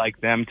also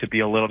like them to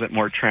be a little bit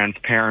more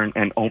transparent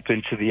and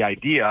open to the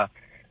idea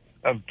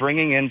of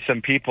bringing in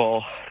some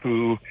people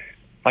who,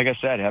 like I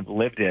said, have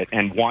lived it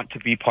and want to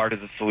be part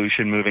of the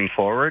solution moving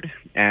forward.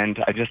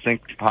 And I just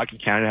think Hockey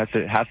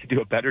Canada has to do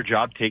a better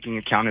job taking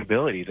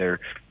accountability.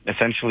 They're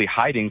essentially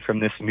hiding from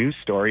this news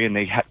story, and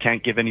they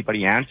can't give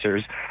anybody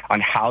answers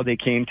on how they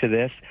came to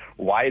this,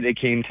 why they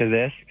came to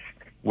this,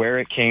 where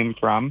it came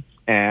from.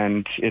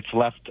 And it's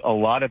left a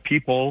lot of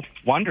people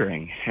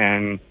wondering.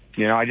 And,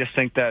 I just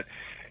think that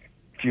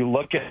if you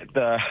look at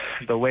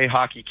the way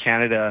Hockey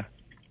Canada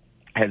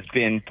has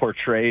been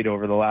portrayed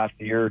over the last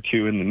year or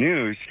two in the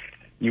news,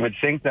 you would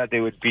think that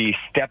they would be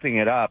stepping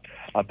it up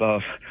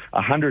above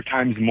 100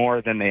 times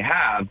more than they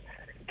have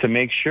to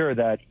make sure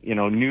that,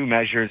 new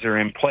measures are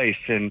in place.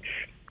 And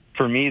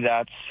for me,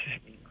 that's,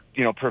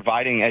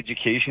 providing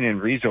education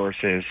and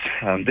resources.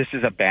 This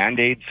is a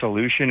Band-Aid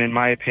solution, in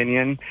my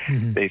opinion.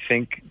 Mm-hmm. They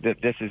think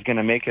that this is going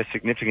to make a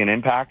significant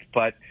impact,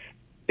 but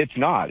it's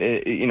not.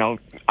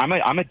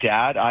 I'm a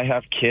dad. I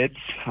have kids.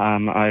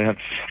 I have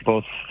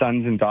both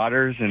sons and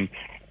daughters, and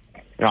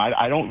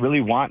I don't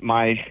really want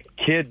my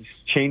kids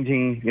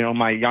changing,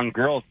 my young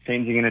girls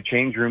changing in a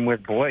change room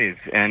with boys.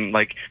 And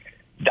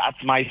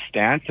that's my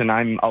stance, and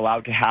I'm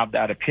allowed to have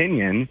that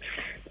opinion.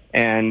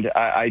 And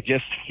I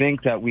just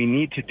think that we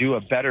need to do a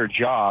better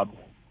job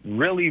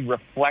really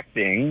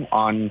reflecting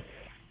on,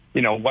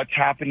 what's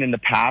happened in the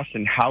past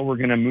and how we're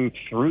going to move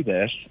through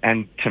this.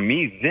 And to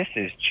me, this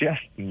is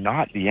just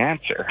not the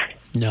answer.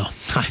 No,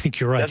 I think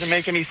you're right. It doesn't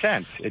make any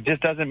sense. It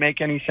just doesn't make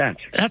any sense.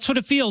 That's what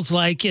it feels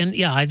like. And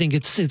yeah, I think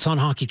it's on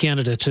Hockey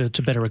Canada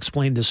to better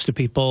explain this to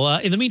people.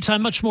 In the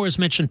meantime, much more is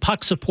mentioned,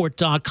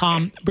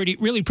 pucksupport.com. Brady,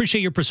 really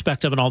appreciate your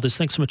perspective on all this.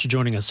 Thanks so much for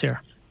joining us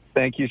here.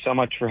 Thank you so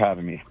much for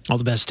having me. All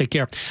the best. Take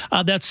care.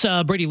 That's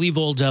Brady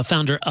Leavold,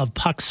 founder of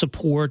Puck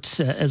Support,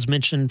 as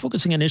mentioned,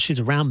 focusing on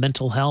issues around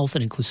mental health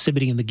and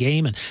inclusivity in the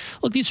game. And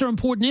look, these are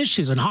important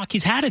issues, and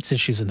hockey's had its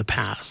issues in the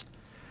past,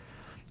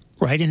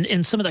 right?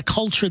 And some of the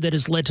culture that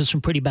has led to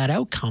some pretty bad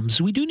outcomes,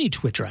 we do need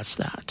to address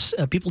that.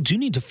 People do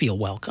need to feel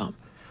welcome.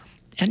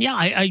 And yeah,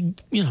 I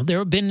there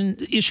have been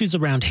issues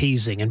around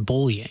hazing and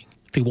bullying.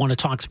 If you want to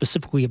talk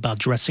specifically about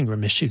dressing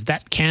room issues,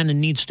 that can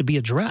and needs to be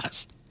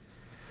addressed.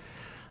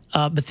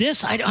 But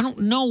this, I don't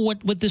know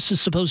what this is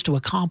supposed to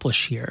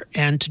accomplish here.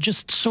 And to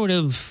just sort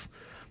of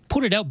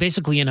put it out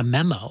basically in a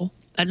memo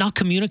and not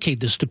communicate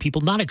this to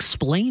people, not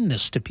explain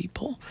this to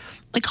people.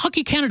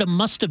 Hockey Canada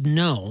must have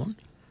known,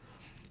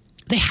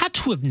 they had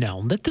to have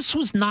known that this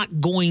was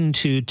not going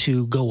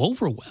to go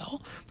over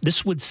well.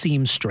 This would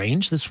seem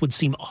strange. This would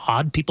seem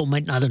odd. People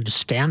might not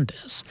understand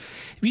this.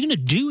 If you're going to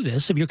do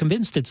this, if you're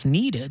convinced it's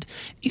needed,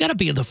 you got to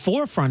be at the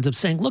forefront of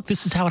saying, look,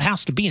 this is how it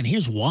has to be, and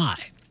here's why.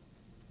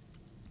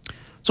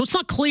 So it's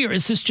not clear.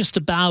 Is this just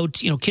about,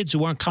 kids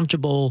who aren't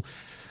comfortable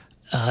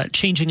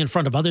changing in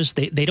front of others?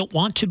 They don't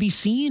want to be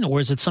seen? Or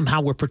is it somehow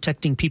we're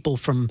protecting people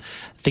from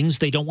things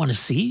they don't want to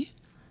see?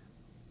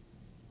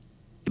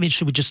 I mean,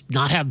 should we just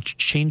not have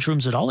change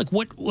rooms at all?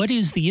 What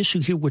is the issue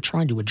here we're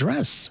trying to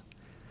address?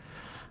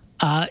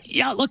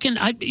 Look,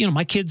 and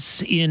my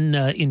kid's in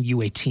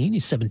U18.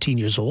 He's 17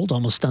 years old,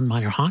 almost done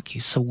minor hockey.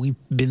 So we've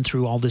been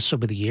through all this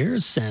over the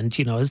years. And,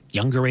 as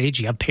younger age,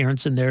 you have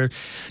parents in there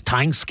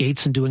tying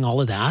skates and doing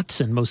all of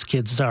that. And most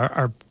kids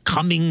are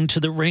coming to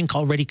the rink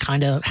already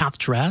kind of half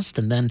dressed.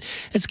 And then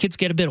as kids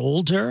get a bit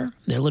older,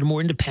 they're a little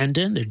more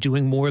independent. They're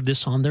doing more of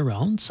this on their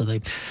own. So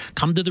they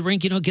come to the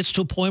rink, it gets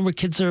to a point where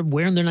kids are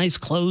wearing their nice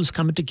clothes,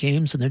 coming to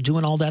games, and they're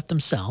doing all that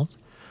themselves.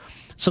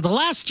 So the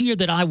last year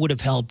that I would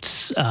have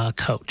helped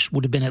coach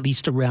would have been at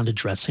least around a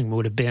dressing room,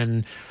 would have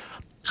been,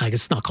 I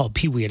guess it's not called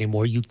Pee Wee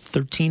anymore,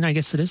 U13, I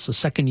guess it is. So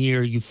second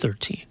year,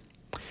 U13.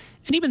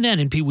 And even then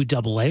in Pee Wee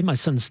AA, my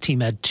son's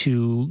team had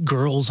 2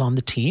 girls on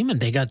the team, and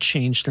they got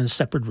changed in a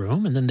separate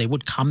room. And then they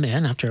would come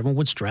in after everyone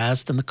was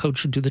dressed, and the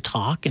coach would do the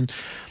talk. And,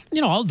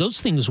 all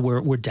those things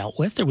were dealt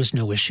with. There was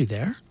no issue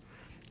there.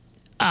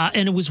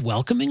 And it was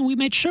welcoming. We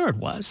made sure it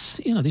was.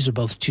 These are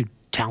both 2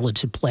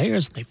 talented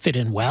players. They fit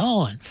in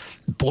well, and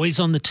boys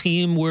on the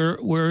team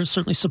were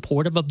certainly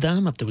supportive of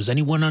them. If there was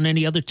anyone on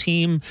any other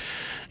team,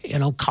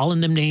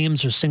 calling them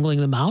names or singling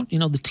them out,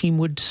 the team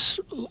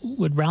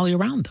would rally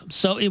around them.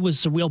 So it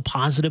was a real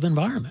positive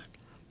environment.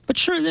 But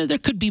sure, there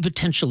could be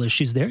potential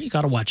issues there you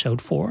got to watch out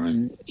for.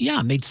 And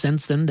it made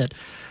sense then that,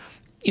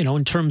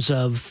 in terms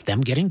of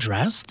them getting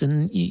dressed,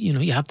 and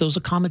you have those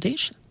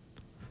accommodations.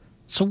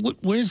 So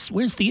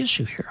where's the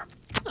issue here?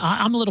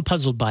 I'm a little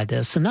puzzled by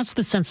this, and that's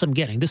the sense I'm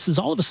getting. This is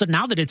all of a sudden,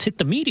 now that it's hit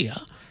the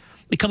media,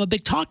 become a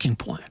big talking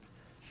point.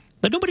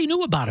 But nobody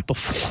knew about it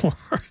before.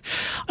 I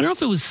don't know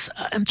if it was,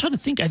 I'm trying to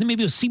think, I think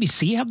maybe it was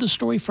CBC had the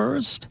story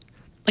first.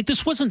 Like,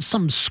 this wasn't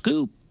some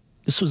scoop.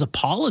 This was a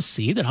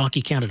policy that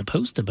Hockey Canada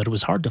posted, but it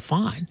was hard to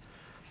find.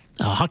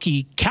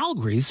 Hockey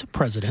Calgary's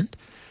president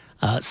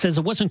says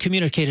it wasn't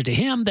communicated to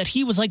him, that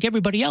he was like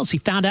everybody else. He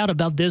found out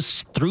about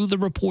this through the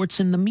reports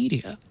in the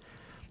media.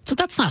 So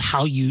that's not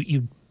how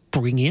you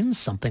bring in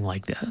something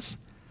like this.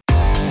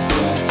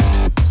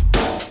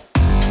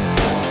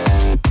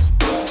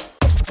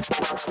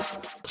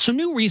 So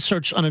new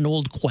research on an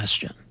old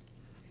question.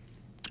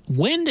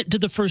 When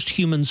did the first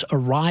humans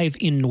arrive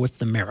in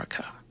North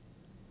America?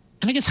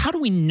 And I guess, how do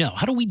we know?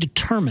 How do we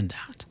determine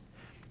that?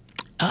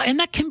 And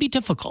that can be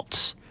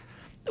difficult.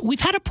 We've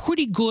had a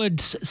pretty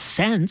good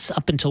sense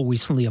up until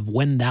recently of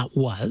when that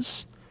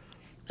was.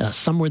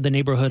 Somewhere in the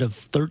neighborhood of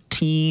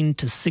 13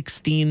 to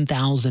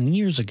 16,000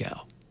 years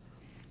ago.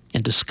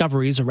 And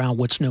discoveries around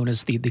what's known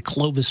as the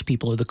Clovis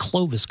people or the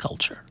Clovis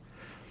culture.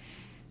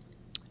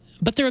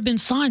 But there have been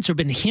signs, there have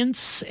been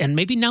hints, and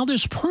maybe now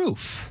there's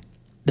proof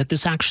that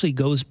this actually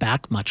goes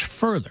back much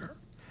further.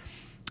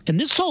 And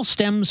this all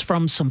stems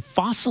from some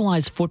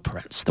fossilized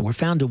footprints that were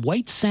found in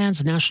White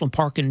Sands National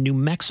Park in New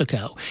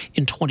Mexico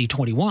in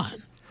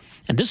 2021.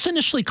 And this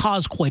initially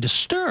caused quite a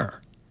stir,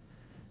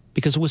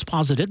 because it was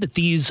posited that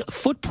these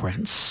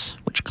footprints,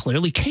 which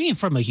clearly came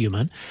from a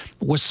human,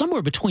 were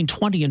somewhere between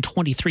 20 and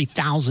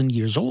 23,000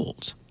 years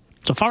old.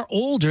 So far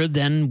older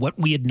than what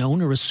we had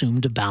known or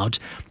assumed about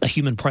a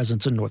human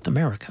presence in North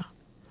America.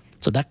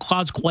 So that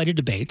caused quite a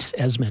debate,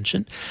 as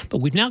mentioned. But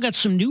we've now got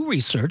some new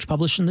research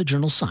published in the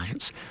journal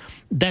Science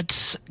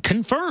that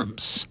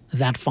confirms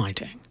that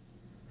finding.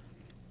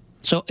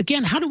 So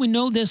again, how do we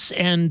know this,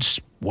 and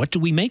what do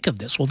we make of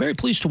this? Well, very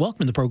pleased to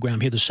welcome in the program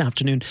here this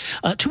afternoon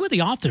 2 of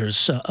the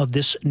authors of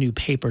this new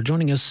paper.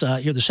 Joining us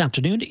here this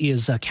afternoon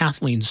is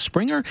Kathleen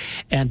Springer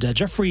and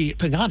Jeffrey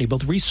Pagani,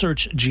 both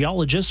research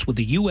geologists with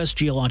the U.S.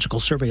 Geological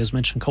Survey, as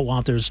mentioned,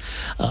 co-authors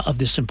of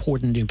this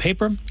important new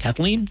paper.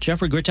 Kathleen,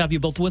 Jeffrey, great to have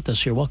you both with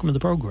us here. Welcome to the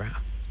program.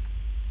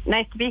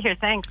 Nice to be here.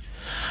 Thanks.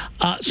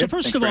 So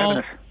first of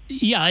all,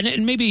 yeah,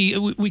 and maybe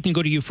we can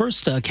go to you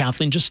first,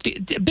 Kathleen. Just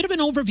a bit of an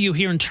overview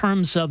here in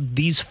terms of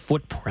these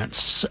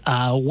footprints.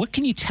 What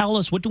can you tell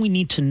us? What do we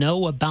need to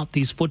know about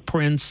these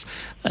footprints?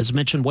 As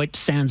mentioned, White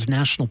Sands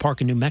National Park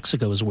in New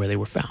Mexico is where they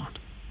were found.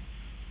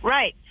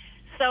 Right.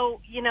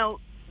 So,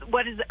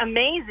 what is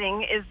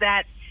amazing is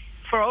that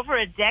for over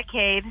a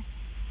decade,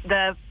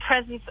 the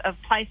presence of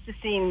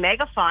Pleistocene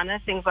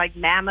megafauna, things like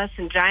mammoths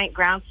and giant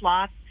ground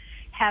sloths,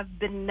 have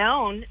been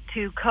known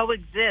to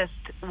coexist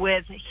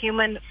with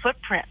human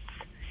footprints.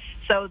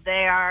 So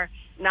they're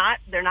not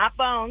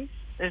bones.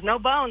 There's no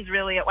bones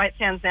really at White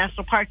Sands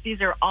National Park. These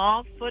are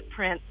all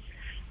footprints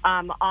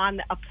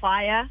on a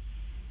playa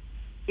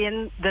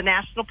in the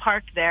national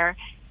park there,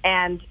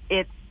 and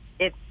it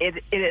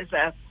is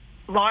a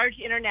large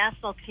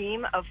international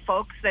team of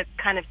folks that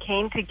kind of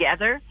came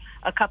together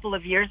a couple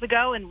of years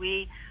ago, and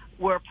we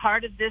were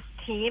part of this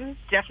team.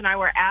 Jeff and I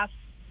were asked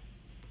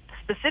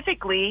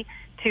specifically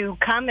to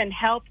come and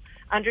help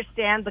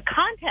understand the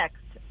context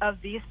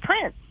of these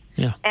prints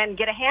and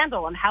get a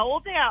handle on how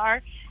old they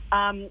are.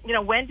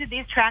 When did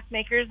these track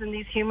makers and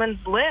these humans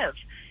live?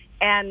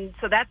 And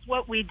so that's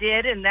what we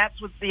did, and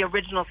that's what the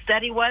original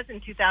study was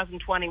in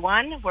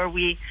 2021, where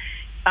we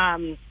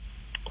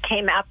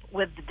came up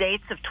with the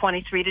dates of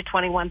 23 to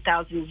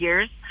 21,000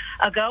 years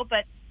ago.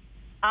 But,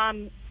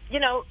 the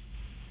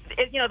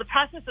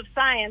process of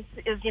science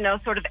is,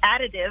 sort of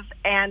additive,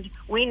 and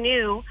we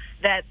knew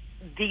that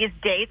these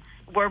dates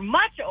were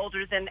much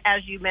older than,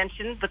 as you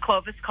mentioned, the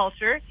Clovis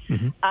culture,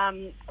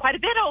 quite a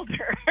bit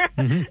older.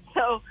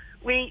 So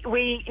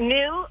we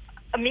knew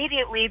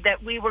immediately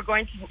that we were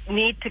going to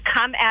need to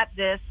come at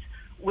this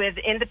with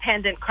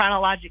independent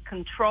chronologic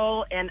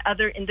control and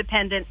other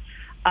independent,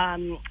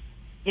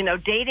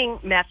 dating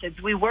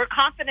methods. We were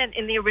confident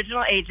in the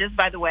original ages,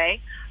 by the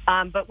way,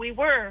 but we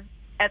were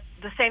at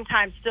the same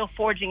time still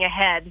forging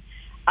ahead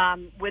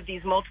with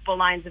these multiple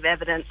lines of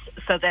evidence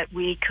so that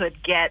we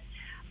could get,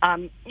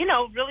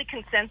 really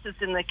consensus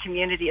in the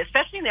community,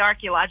 especially in the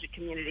archaeologic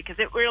community, because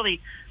it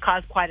really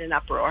caused quite an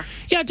uproar.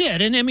 Yeah, it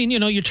did. And I mean,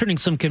 you're turning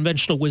some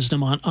conventional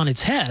wisdom on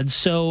its head.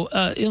 So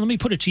let me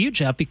put it to you,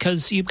 Jeff,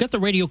 because you've got the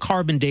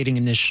radiocarbon dating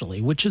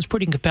initially, which is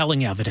pretty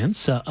compelling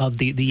evidence of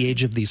the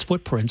age of these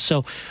footprints.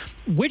 So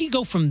where do you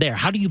go from there?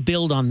 How do you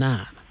build on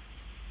that?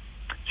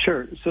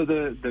 Sure. So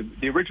the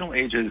original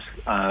ages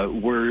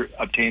were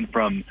obtained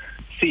from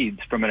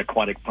seeds from an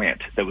aquatic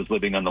plant that was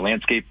living on the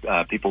landscape.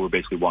 People were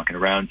basically walking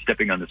around,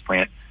 stepping on this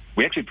plant.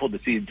 We actually pulled the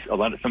seeds,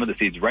 some of the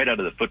seeds, right out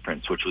of the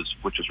footprints, which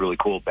was really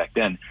cool back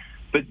then.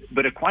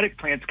 But aquatic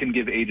plants can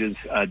give ages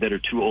that are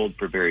too old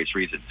for various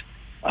reasons.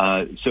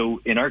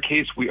 So in our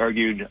case, we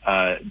argued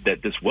that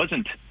this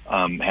wasn't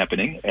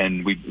happening,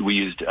 and we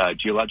used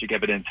geologic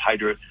evidence,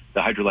 the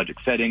hydrologic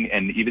setting,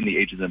 and even the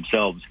ages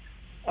themselves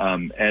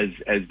as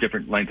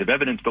different lines of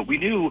evidence. But we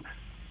knew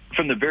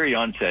from the very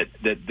onset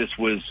that this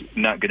was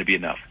not going to be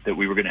enough, that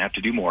we were going to have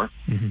to do more.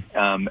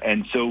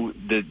 And so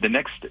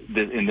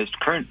in this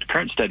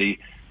current study,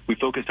 we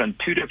focused on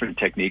two different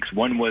techniques.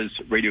 One was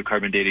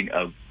radiocarbon dating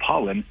of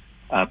pollen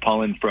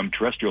from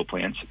terrestrial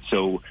plants.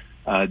 So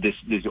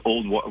these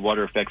old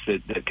water effects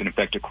that can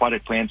affect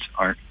aquatic plants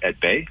aren't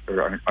at bay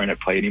or aren't at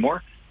play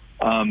anymore.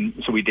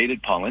 So we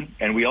dated pollen,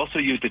 and we also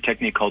used a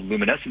technique called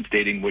luminescence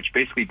dating, which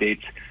basically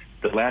dates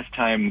the last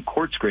time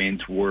quartz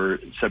grains were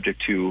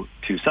subject to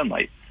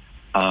sunlight.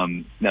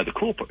 Now the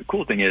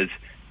cool thing is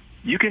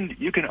you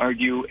can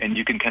argue and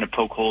you can kind of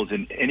poke holes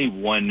in any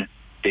one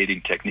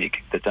dating technique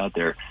that's out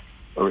there,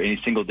 or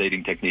any single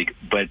dating technique,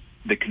 but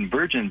the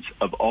convergence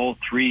of all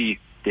three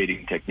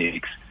dating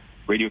techniques,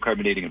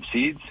 radiocarbon dating of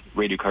seeds,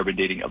 radiocarbon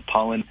dating of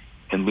pollen,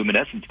 and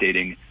luminescence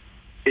dating,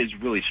 is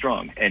really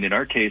strong. And in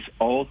our case,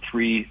 all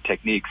three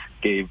techniques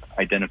gave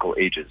identical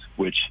ages,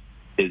 which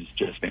is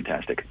just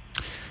fantastic.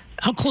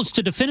 How close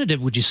to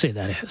definitive would you say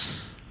that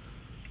is?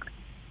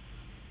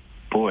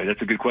 Boy,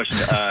 that's a good question.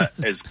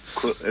 As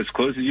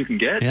close as you can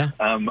get. Yeah.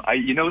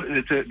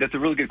 That's a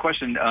really good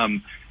question.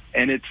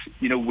 And it's,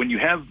 when you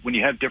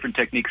have different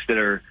techniques that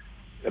are,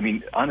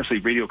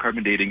 honestly,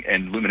 radiocarbon dating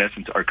and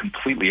luminescence are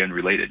completely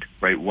unrelated,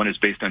 right? One is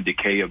based on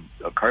decay of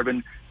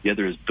carbon. The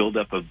other is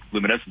buildup of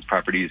luminescence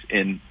properties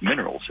in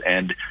minerals.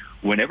 And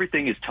when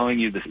everything is telling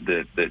you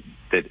that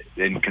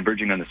and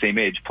converging on the same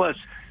age, plus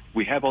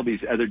we have all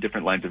these other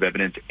different lines of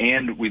evidence,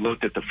 and we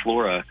looked at the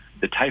flora,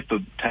 the type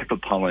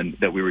of pollen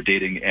that we were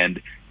dating,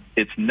 and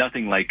it's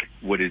nothing like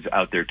what is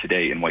out there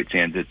today in White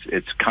Sands.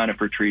 It's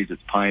conifer trees,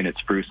 it's pine, it's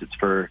spruce, it's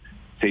fir,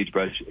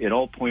 sagebrush. It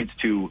all points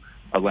to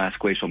a last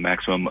glacial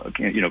maximum,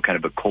 kind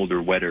of a colder,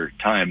 wetter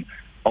time.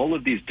 All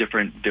of these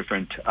different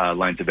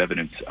lines of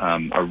evidence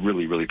are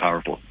really, really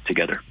powerful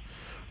together.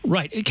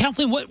 Right.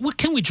 Kathleen, what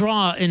can we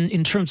draw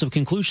in terms of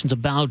conclusions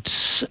about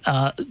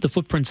the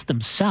footprints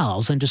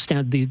themselves? I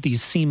understand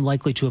these seem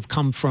likely to have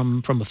come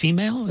from a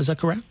female. Is that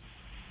correct?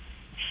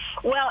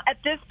 Well,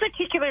 at this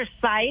particular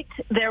site,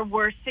 there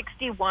were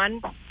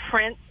 61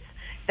 prints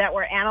that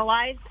were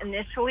analyzed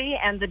initially,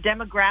 and the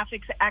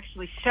demographics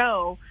actually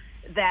show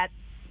that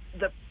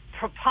the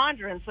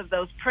preponderance of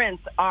those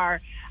prints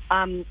are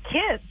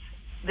kids.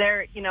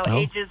 They're,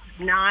 ages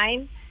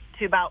 9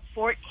 to about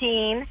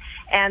 14,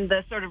 and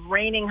the sort of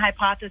reigning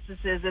hypothesis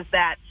is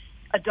that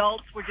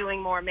adults were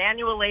doing more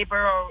manual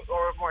labor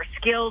or more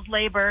skilled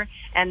labor,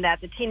 and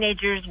that the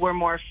teenagers were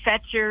more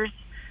fetchers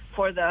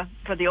for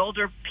the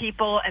older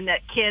people, and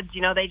that kids,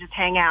 they just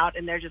hang out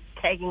and they're just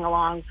tagging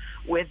along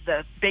with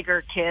the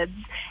bigger kids,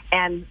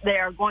 and they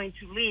are going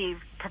to leave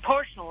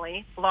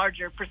proportionally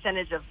larger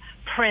percentage of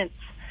prints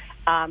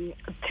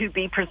to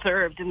be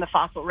preserved in the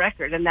fossil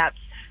record, and that's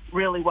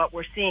really what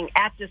we're seeing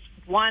at this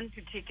one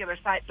particular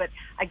site. But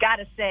I got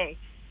to say,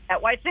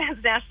 at White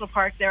Sands National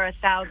Park, there are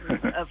thousands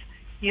of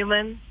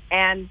human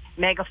and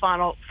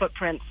megafaunal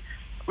footprints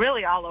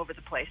really all over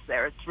the place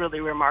there. It's really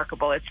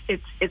remarkable.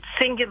 It's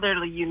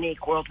singularly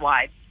unique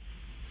worldwide.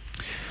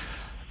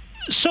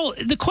 So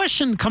the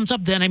question comes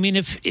up then,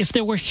 if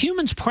there were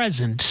humans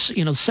present,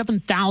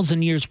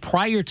 7,000 years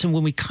prior to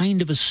when we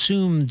kind of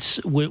assumed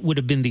would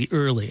have been the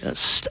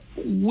earliest,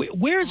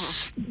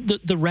 where's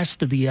the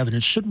rest of the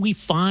evidence? Should we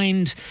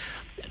find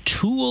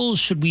tools?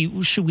 Should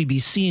we be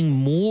seeing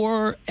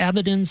more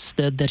evidence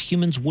that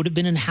humans would have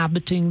been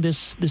inhabiting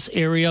this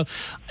area?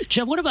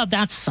 Jeff, what about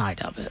that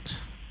side of it?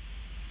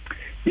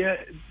 Yeah,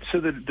 so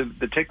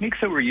the techniques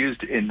that were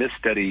used in this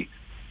study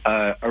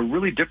are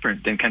really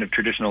different than kind of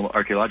traditional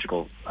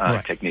archaeological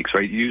techniques,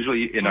 right?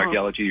 Usually in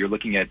archaeology, you're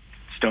looking at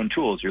stone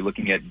tools, you're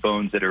looking at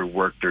bones that are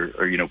worked or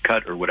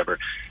cut or whatever.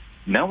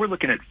 Now we're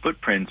looking at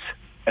footprints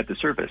at the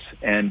surface,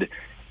 and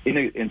in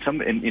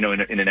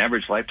an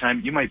average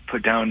lifetime, you might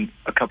put down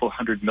a couple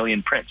 100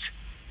 million prints.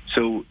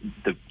 So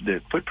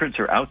the footprints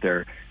are out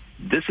there.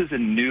 This is a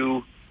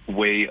new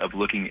way of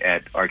looking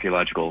at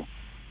archaeological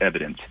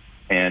evidence.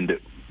 And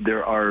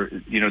there are,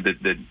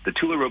 the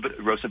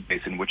Tularosa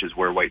Basin, which is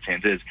where White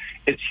Sands is,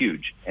 it's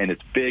huge, and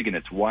it's big, and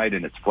it's wide,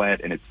 and it's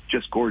flat, and it's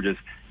just gorgeous.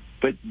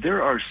 But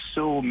there are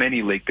so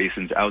many lake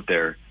basins out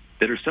there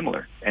that are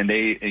similar. And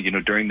they,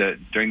 during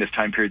this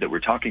time period that we're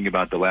talking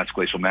about, the last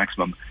glacial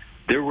maximum,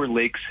 there were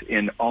lakes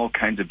in all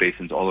kinds of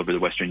basins all over the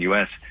western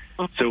U.S.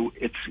 So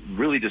it's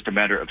really just a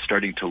matter of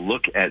starting to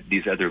look at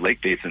these other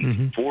lake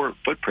basins for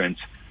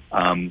footprints,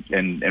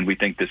 and we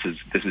think this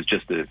is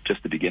just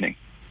the beginning.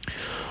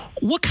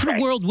 What kind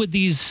of world would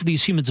these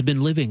humans have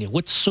been living in?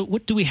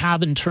 What do we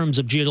have in terms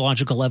of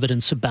geological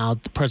evidence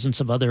about the presence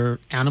of other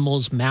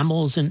animals,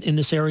 mammals in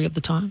this area at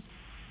the time?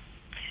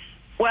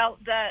 Well,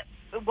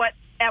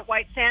 at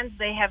White Sands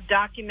they have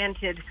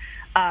documented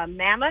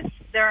mammoths.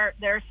 There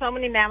are so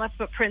many mammoth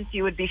footprints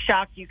you would be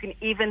shocked. You can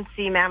even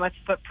see mammoth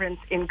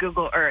footprints in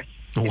Google Earth.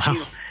 Oh, wow.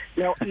 If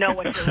you know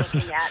what you're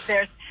looking at.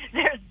 There's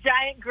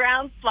giant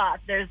ground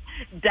sloths. There's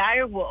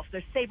dire wolf.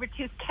 There's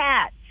saber-toothed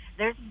cat.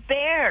 There's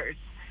bears,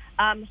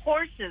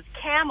 horses,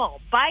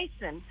 camel,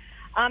 bison,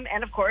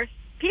 and of course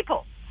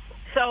people.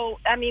 So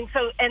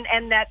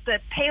and that the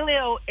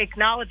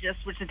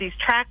paleoichnologists, which are these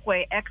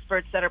trackway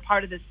experts that are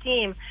part of this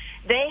team,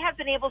 they have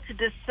been able to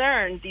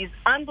discern these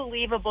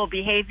unbelievable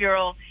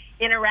behavioral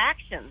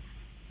interactions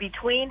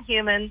between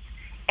humans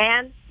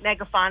and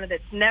megafauna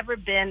that's never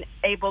been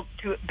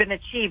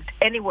achieved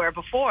anywhere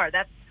before.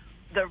 That's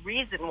the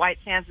reason White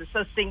Sands is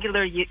so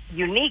singularly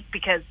unique,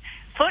 because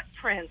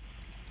footprints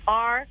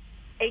are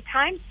a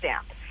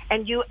timestamp,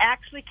 and you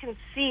actually can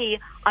see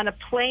on a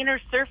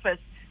planar surface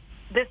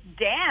this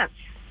dance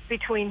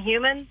between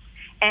humans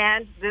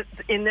and,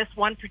 in this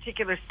one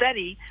particular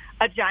study,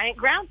 a giant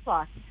ground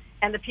sloth.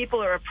 And the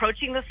people are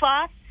approaching the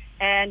sloth,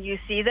 and you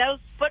see those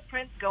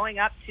footprints going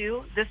up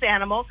to this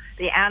animal.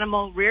 The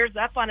animal rears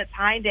up on its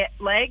hind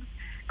legs,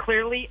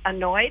 clearly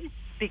annoyed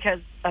because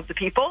of the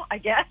people, I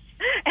guess.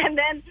 And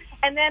then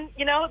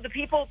the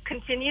people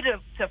continue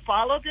to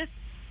follow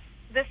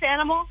this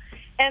animal.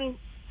 And,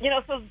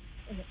 so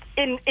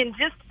in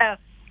just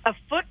a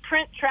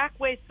footprint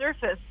trackway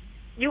surface,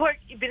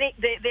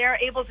 they are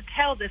able to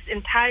tell this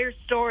entire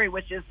story,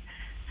 which is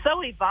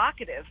so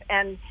evocative.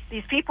 And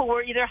these people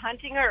were either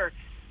hunting or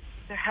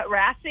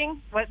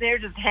harassing, but they're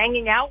just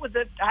hanging out with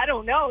it. I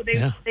don't know.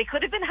 They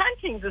could have been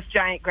hunting this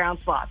giant ground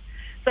sloth.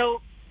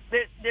 So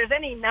there's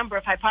any number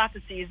of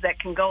hypotheses that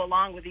can go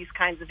along with these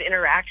kinds of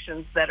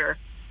interactions that are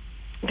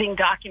being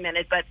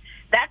documented. But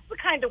that's the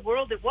kind of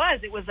world it was.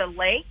 It was a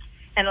lake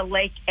and a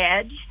lake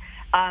edge.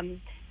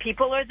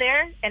 People are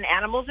there and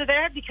animals are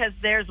there because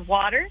there's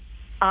water.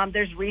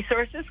 There's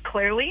resources,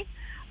 clearly.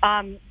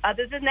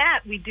 Other than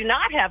that, we do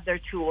not have their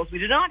tools. We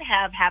do not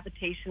have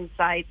habitation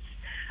sites,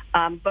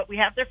 but we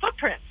have their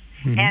footprints.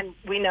 Mm-hmm. And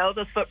we know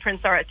those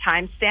footprints are a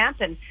timestamp.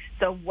 And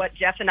so what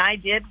Jeff and I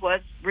did was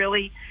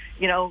really,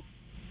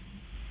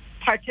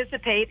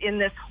 participate in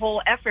this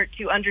whole effort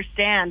to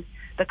understand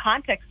the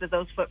context of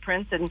those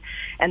footprints.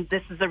 And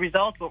this is the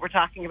result, what we're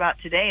talking about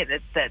today,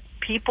 that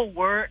people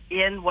were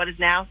in what is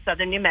now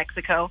southern New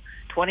Mexico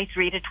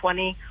 23 to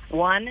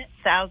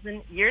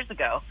 21,000 years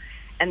ago.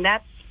 And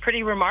that's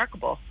pretty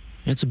remarkable.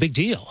 It's a big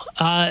deal.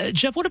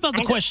 Jeff, what about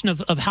the question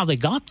of how they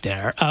got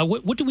there?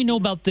 What do we know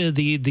about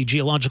the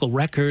geological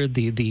record,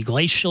 the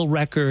glacial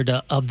record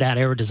of that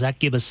era? Does that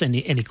give us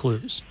any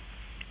clues?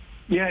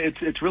 Yeah,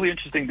 it's really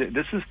interesting that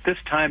this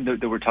time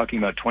that we're talking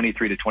about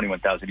 23 to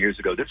 21,000 years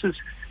ago. This is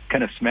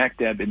kind of smack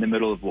dab in the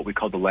middle of what we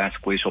call the last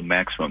glacial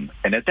maximum.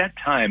 And at that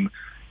time,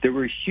 there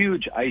were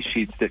huge ice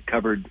sheets that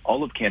covered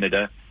all of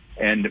Canada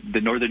and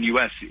the northern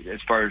U.S.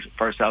 as far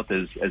south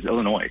as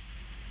Illinois.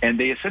 And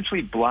they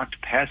essentially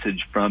blocked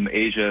passage from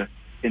Asia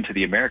into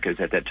the Americas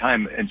at that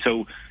time. And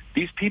so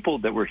these people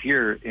that were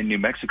here in New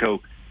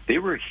Mexico, they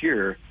were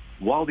here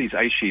while these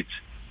ice sheets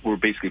were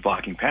basically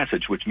blocking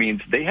passage, which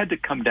means they had to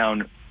come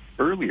down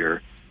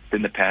earlier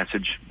than the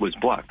passage was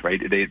blocked,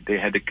 right? They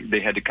had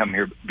to come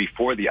here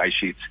before the ice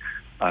sheets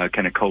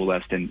kind of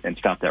coalesced and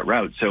stopped that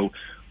route. So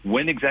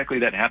when exactly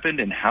that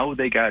happened and how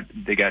they got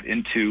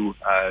into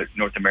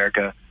North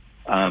America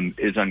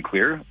is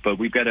unclear. But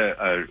we've got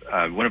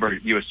one of our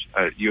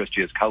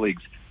USGS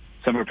colleagues,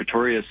 Summer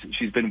Pretorius.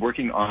 She's been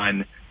working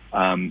on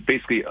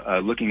basically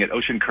looking at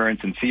ocean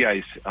currents and sea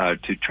ice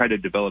to try to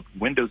develop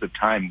windows of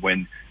time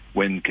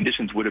when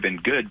conditions would have been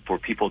good for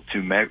people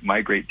to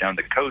migrate down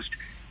the coast.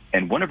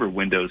 And one of her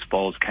windows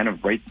falls kind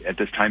of right at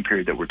this time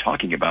period that we're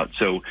talking about.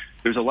 So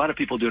there's a lot of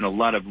people doing a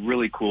lot of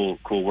really cool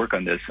work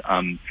on this.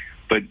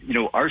 But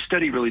our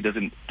study really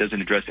doesn't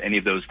address any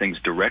of those things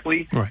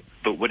directly. Right.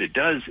 But what it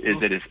does is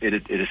that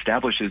it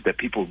establishes that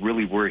people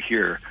really were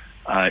here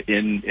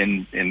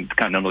in the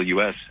continental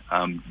U.S.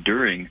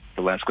 During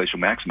the last glacial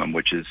maximum,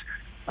 which is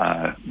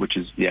which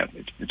is,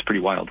 it's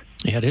pretty wild.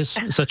 Yeah, it is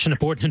such an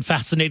important and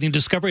fascinating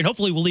discovery, and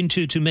hopefully we'll lead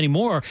to many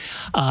more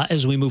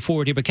as we move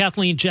forward here. But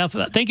Kathleen, Jeff,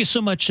 thank you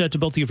so much to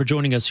both of you for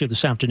joining us here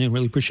this afternoon.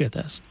 Really appreciate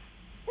this.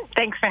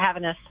 Thanks for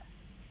having us.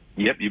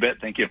 Yep, you bet.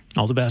 Thank you.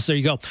 All the best. There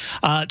you go.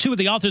 Two of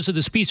the authors of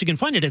this piece, you can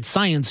find it at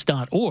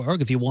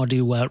science.org if you want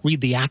to read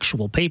the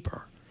actual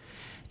paper.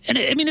 And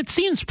it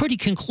seems pretty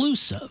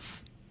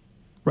conclusive,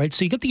 right?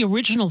 So you get the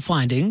original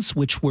findings,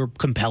 which were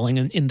compelling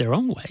in their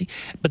own way,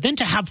 but then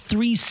to have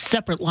three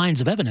separate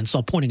lines of evidence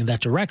all pointing in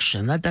that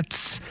direction,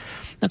 that's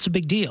a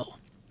big deal.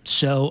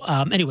 So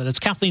anyway, that's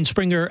Kathleen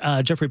Springer,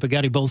 Jeffrey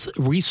Pagatti, both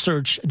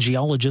research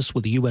geologists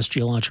with the U.S.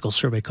 Geological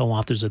Survey,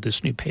 co-authors of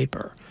this new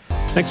paper.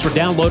 Thanks for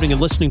downloading and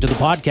listening to the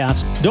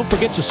podcast. Don't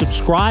forget to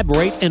subscribe,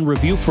 rate, and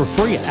review for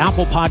free at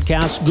Apple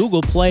Podcasts,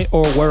 Google Play,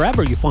 or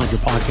wherever you find your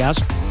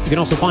podcast. You can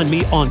also find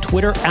me on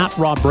Twitter at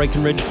Rob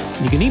Breckenridge,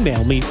 and you can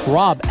email me,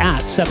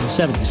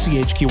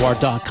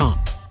 rob@770chqr.com.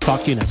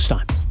 Talk to you next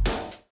time.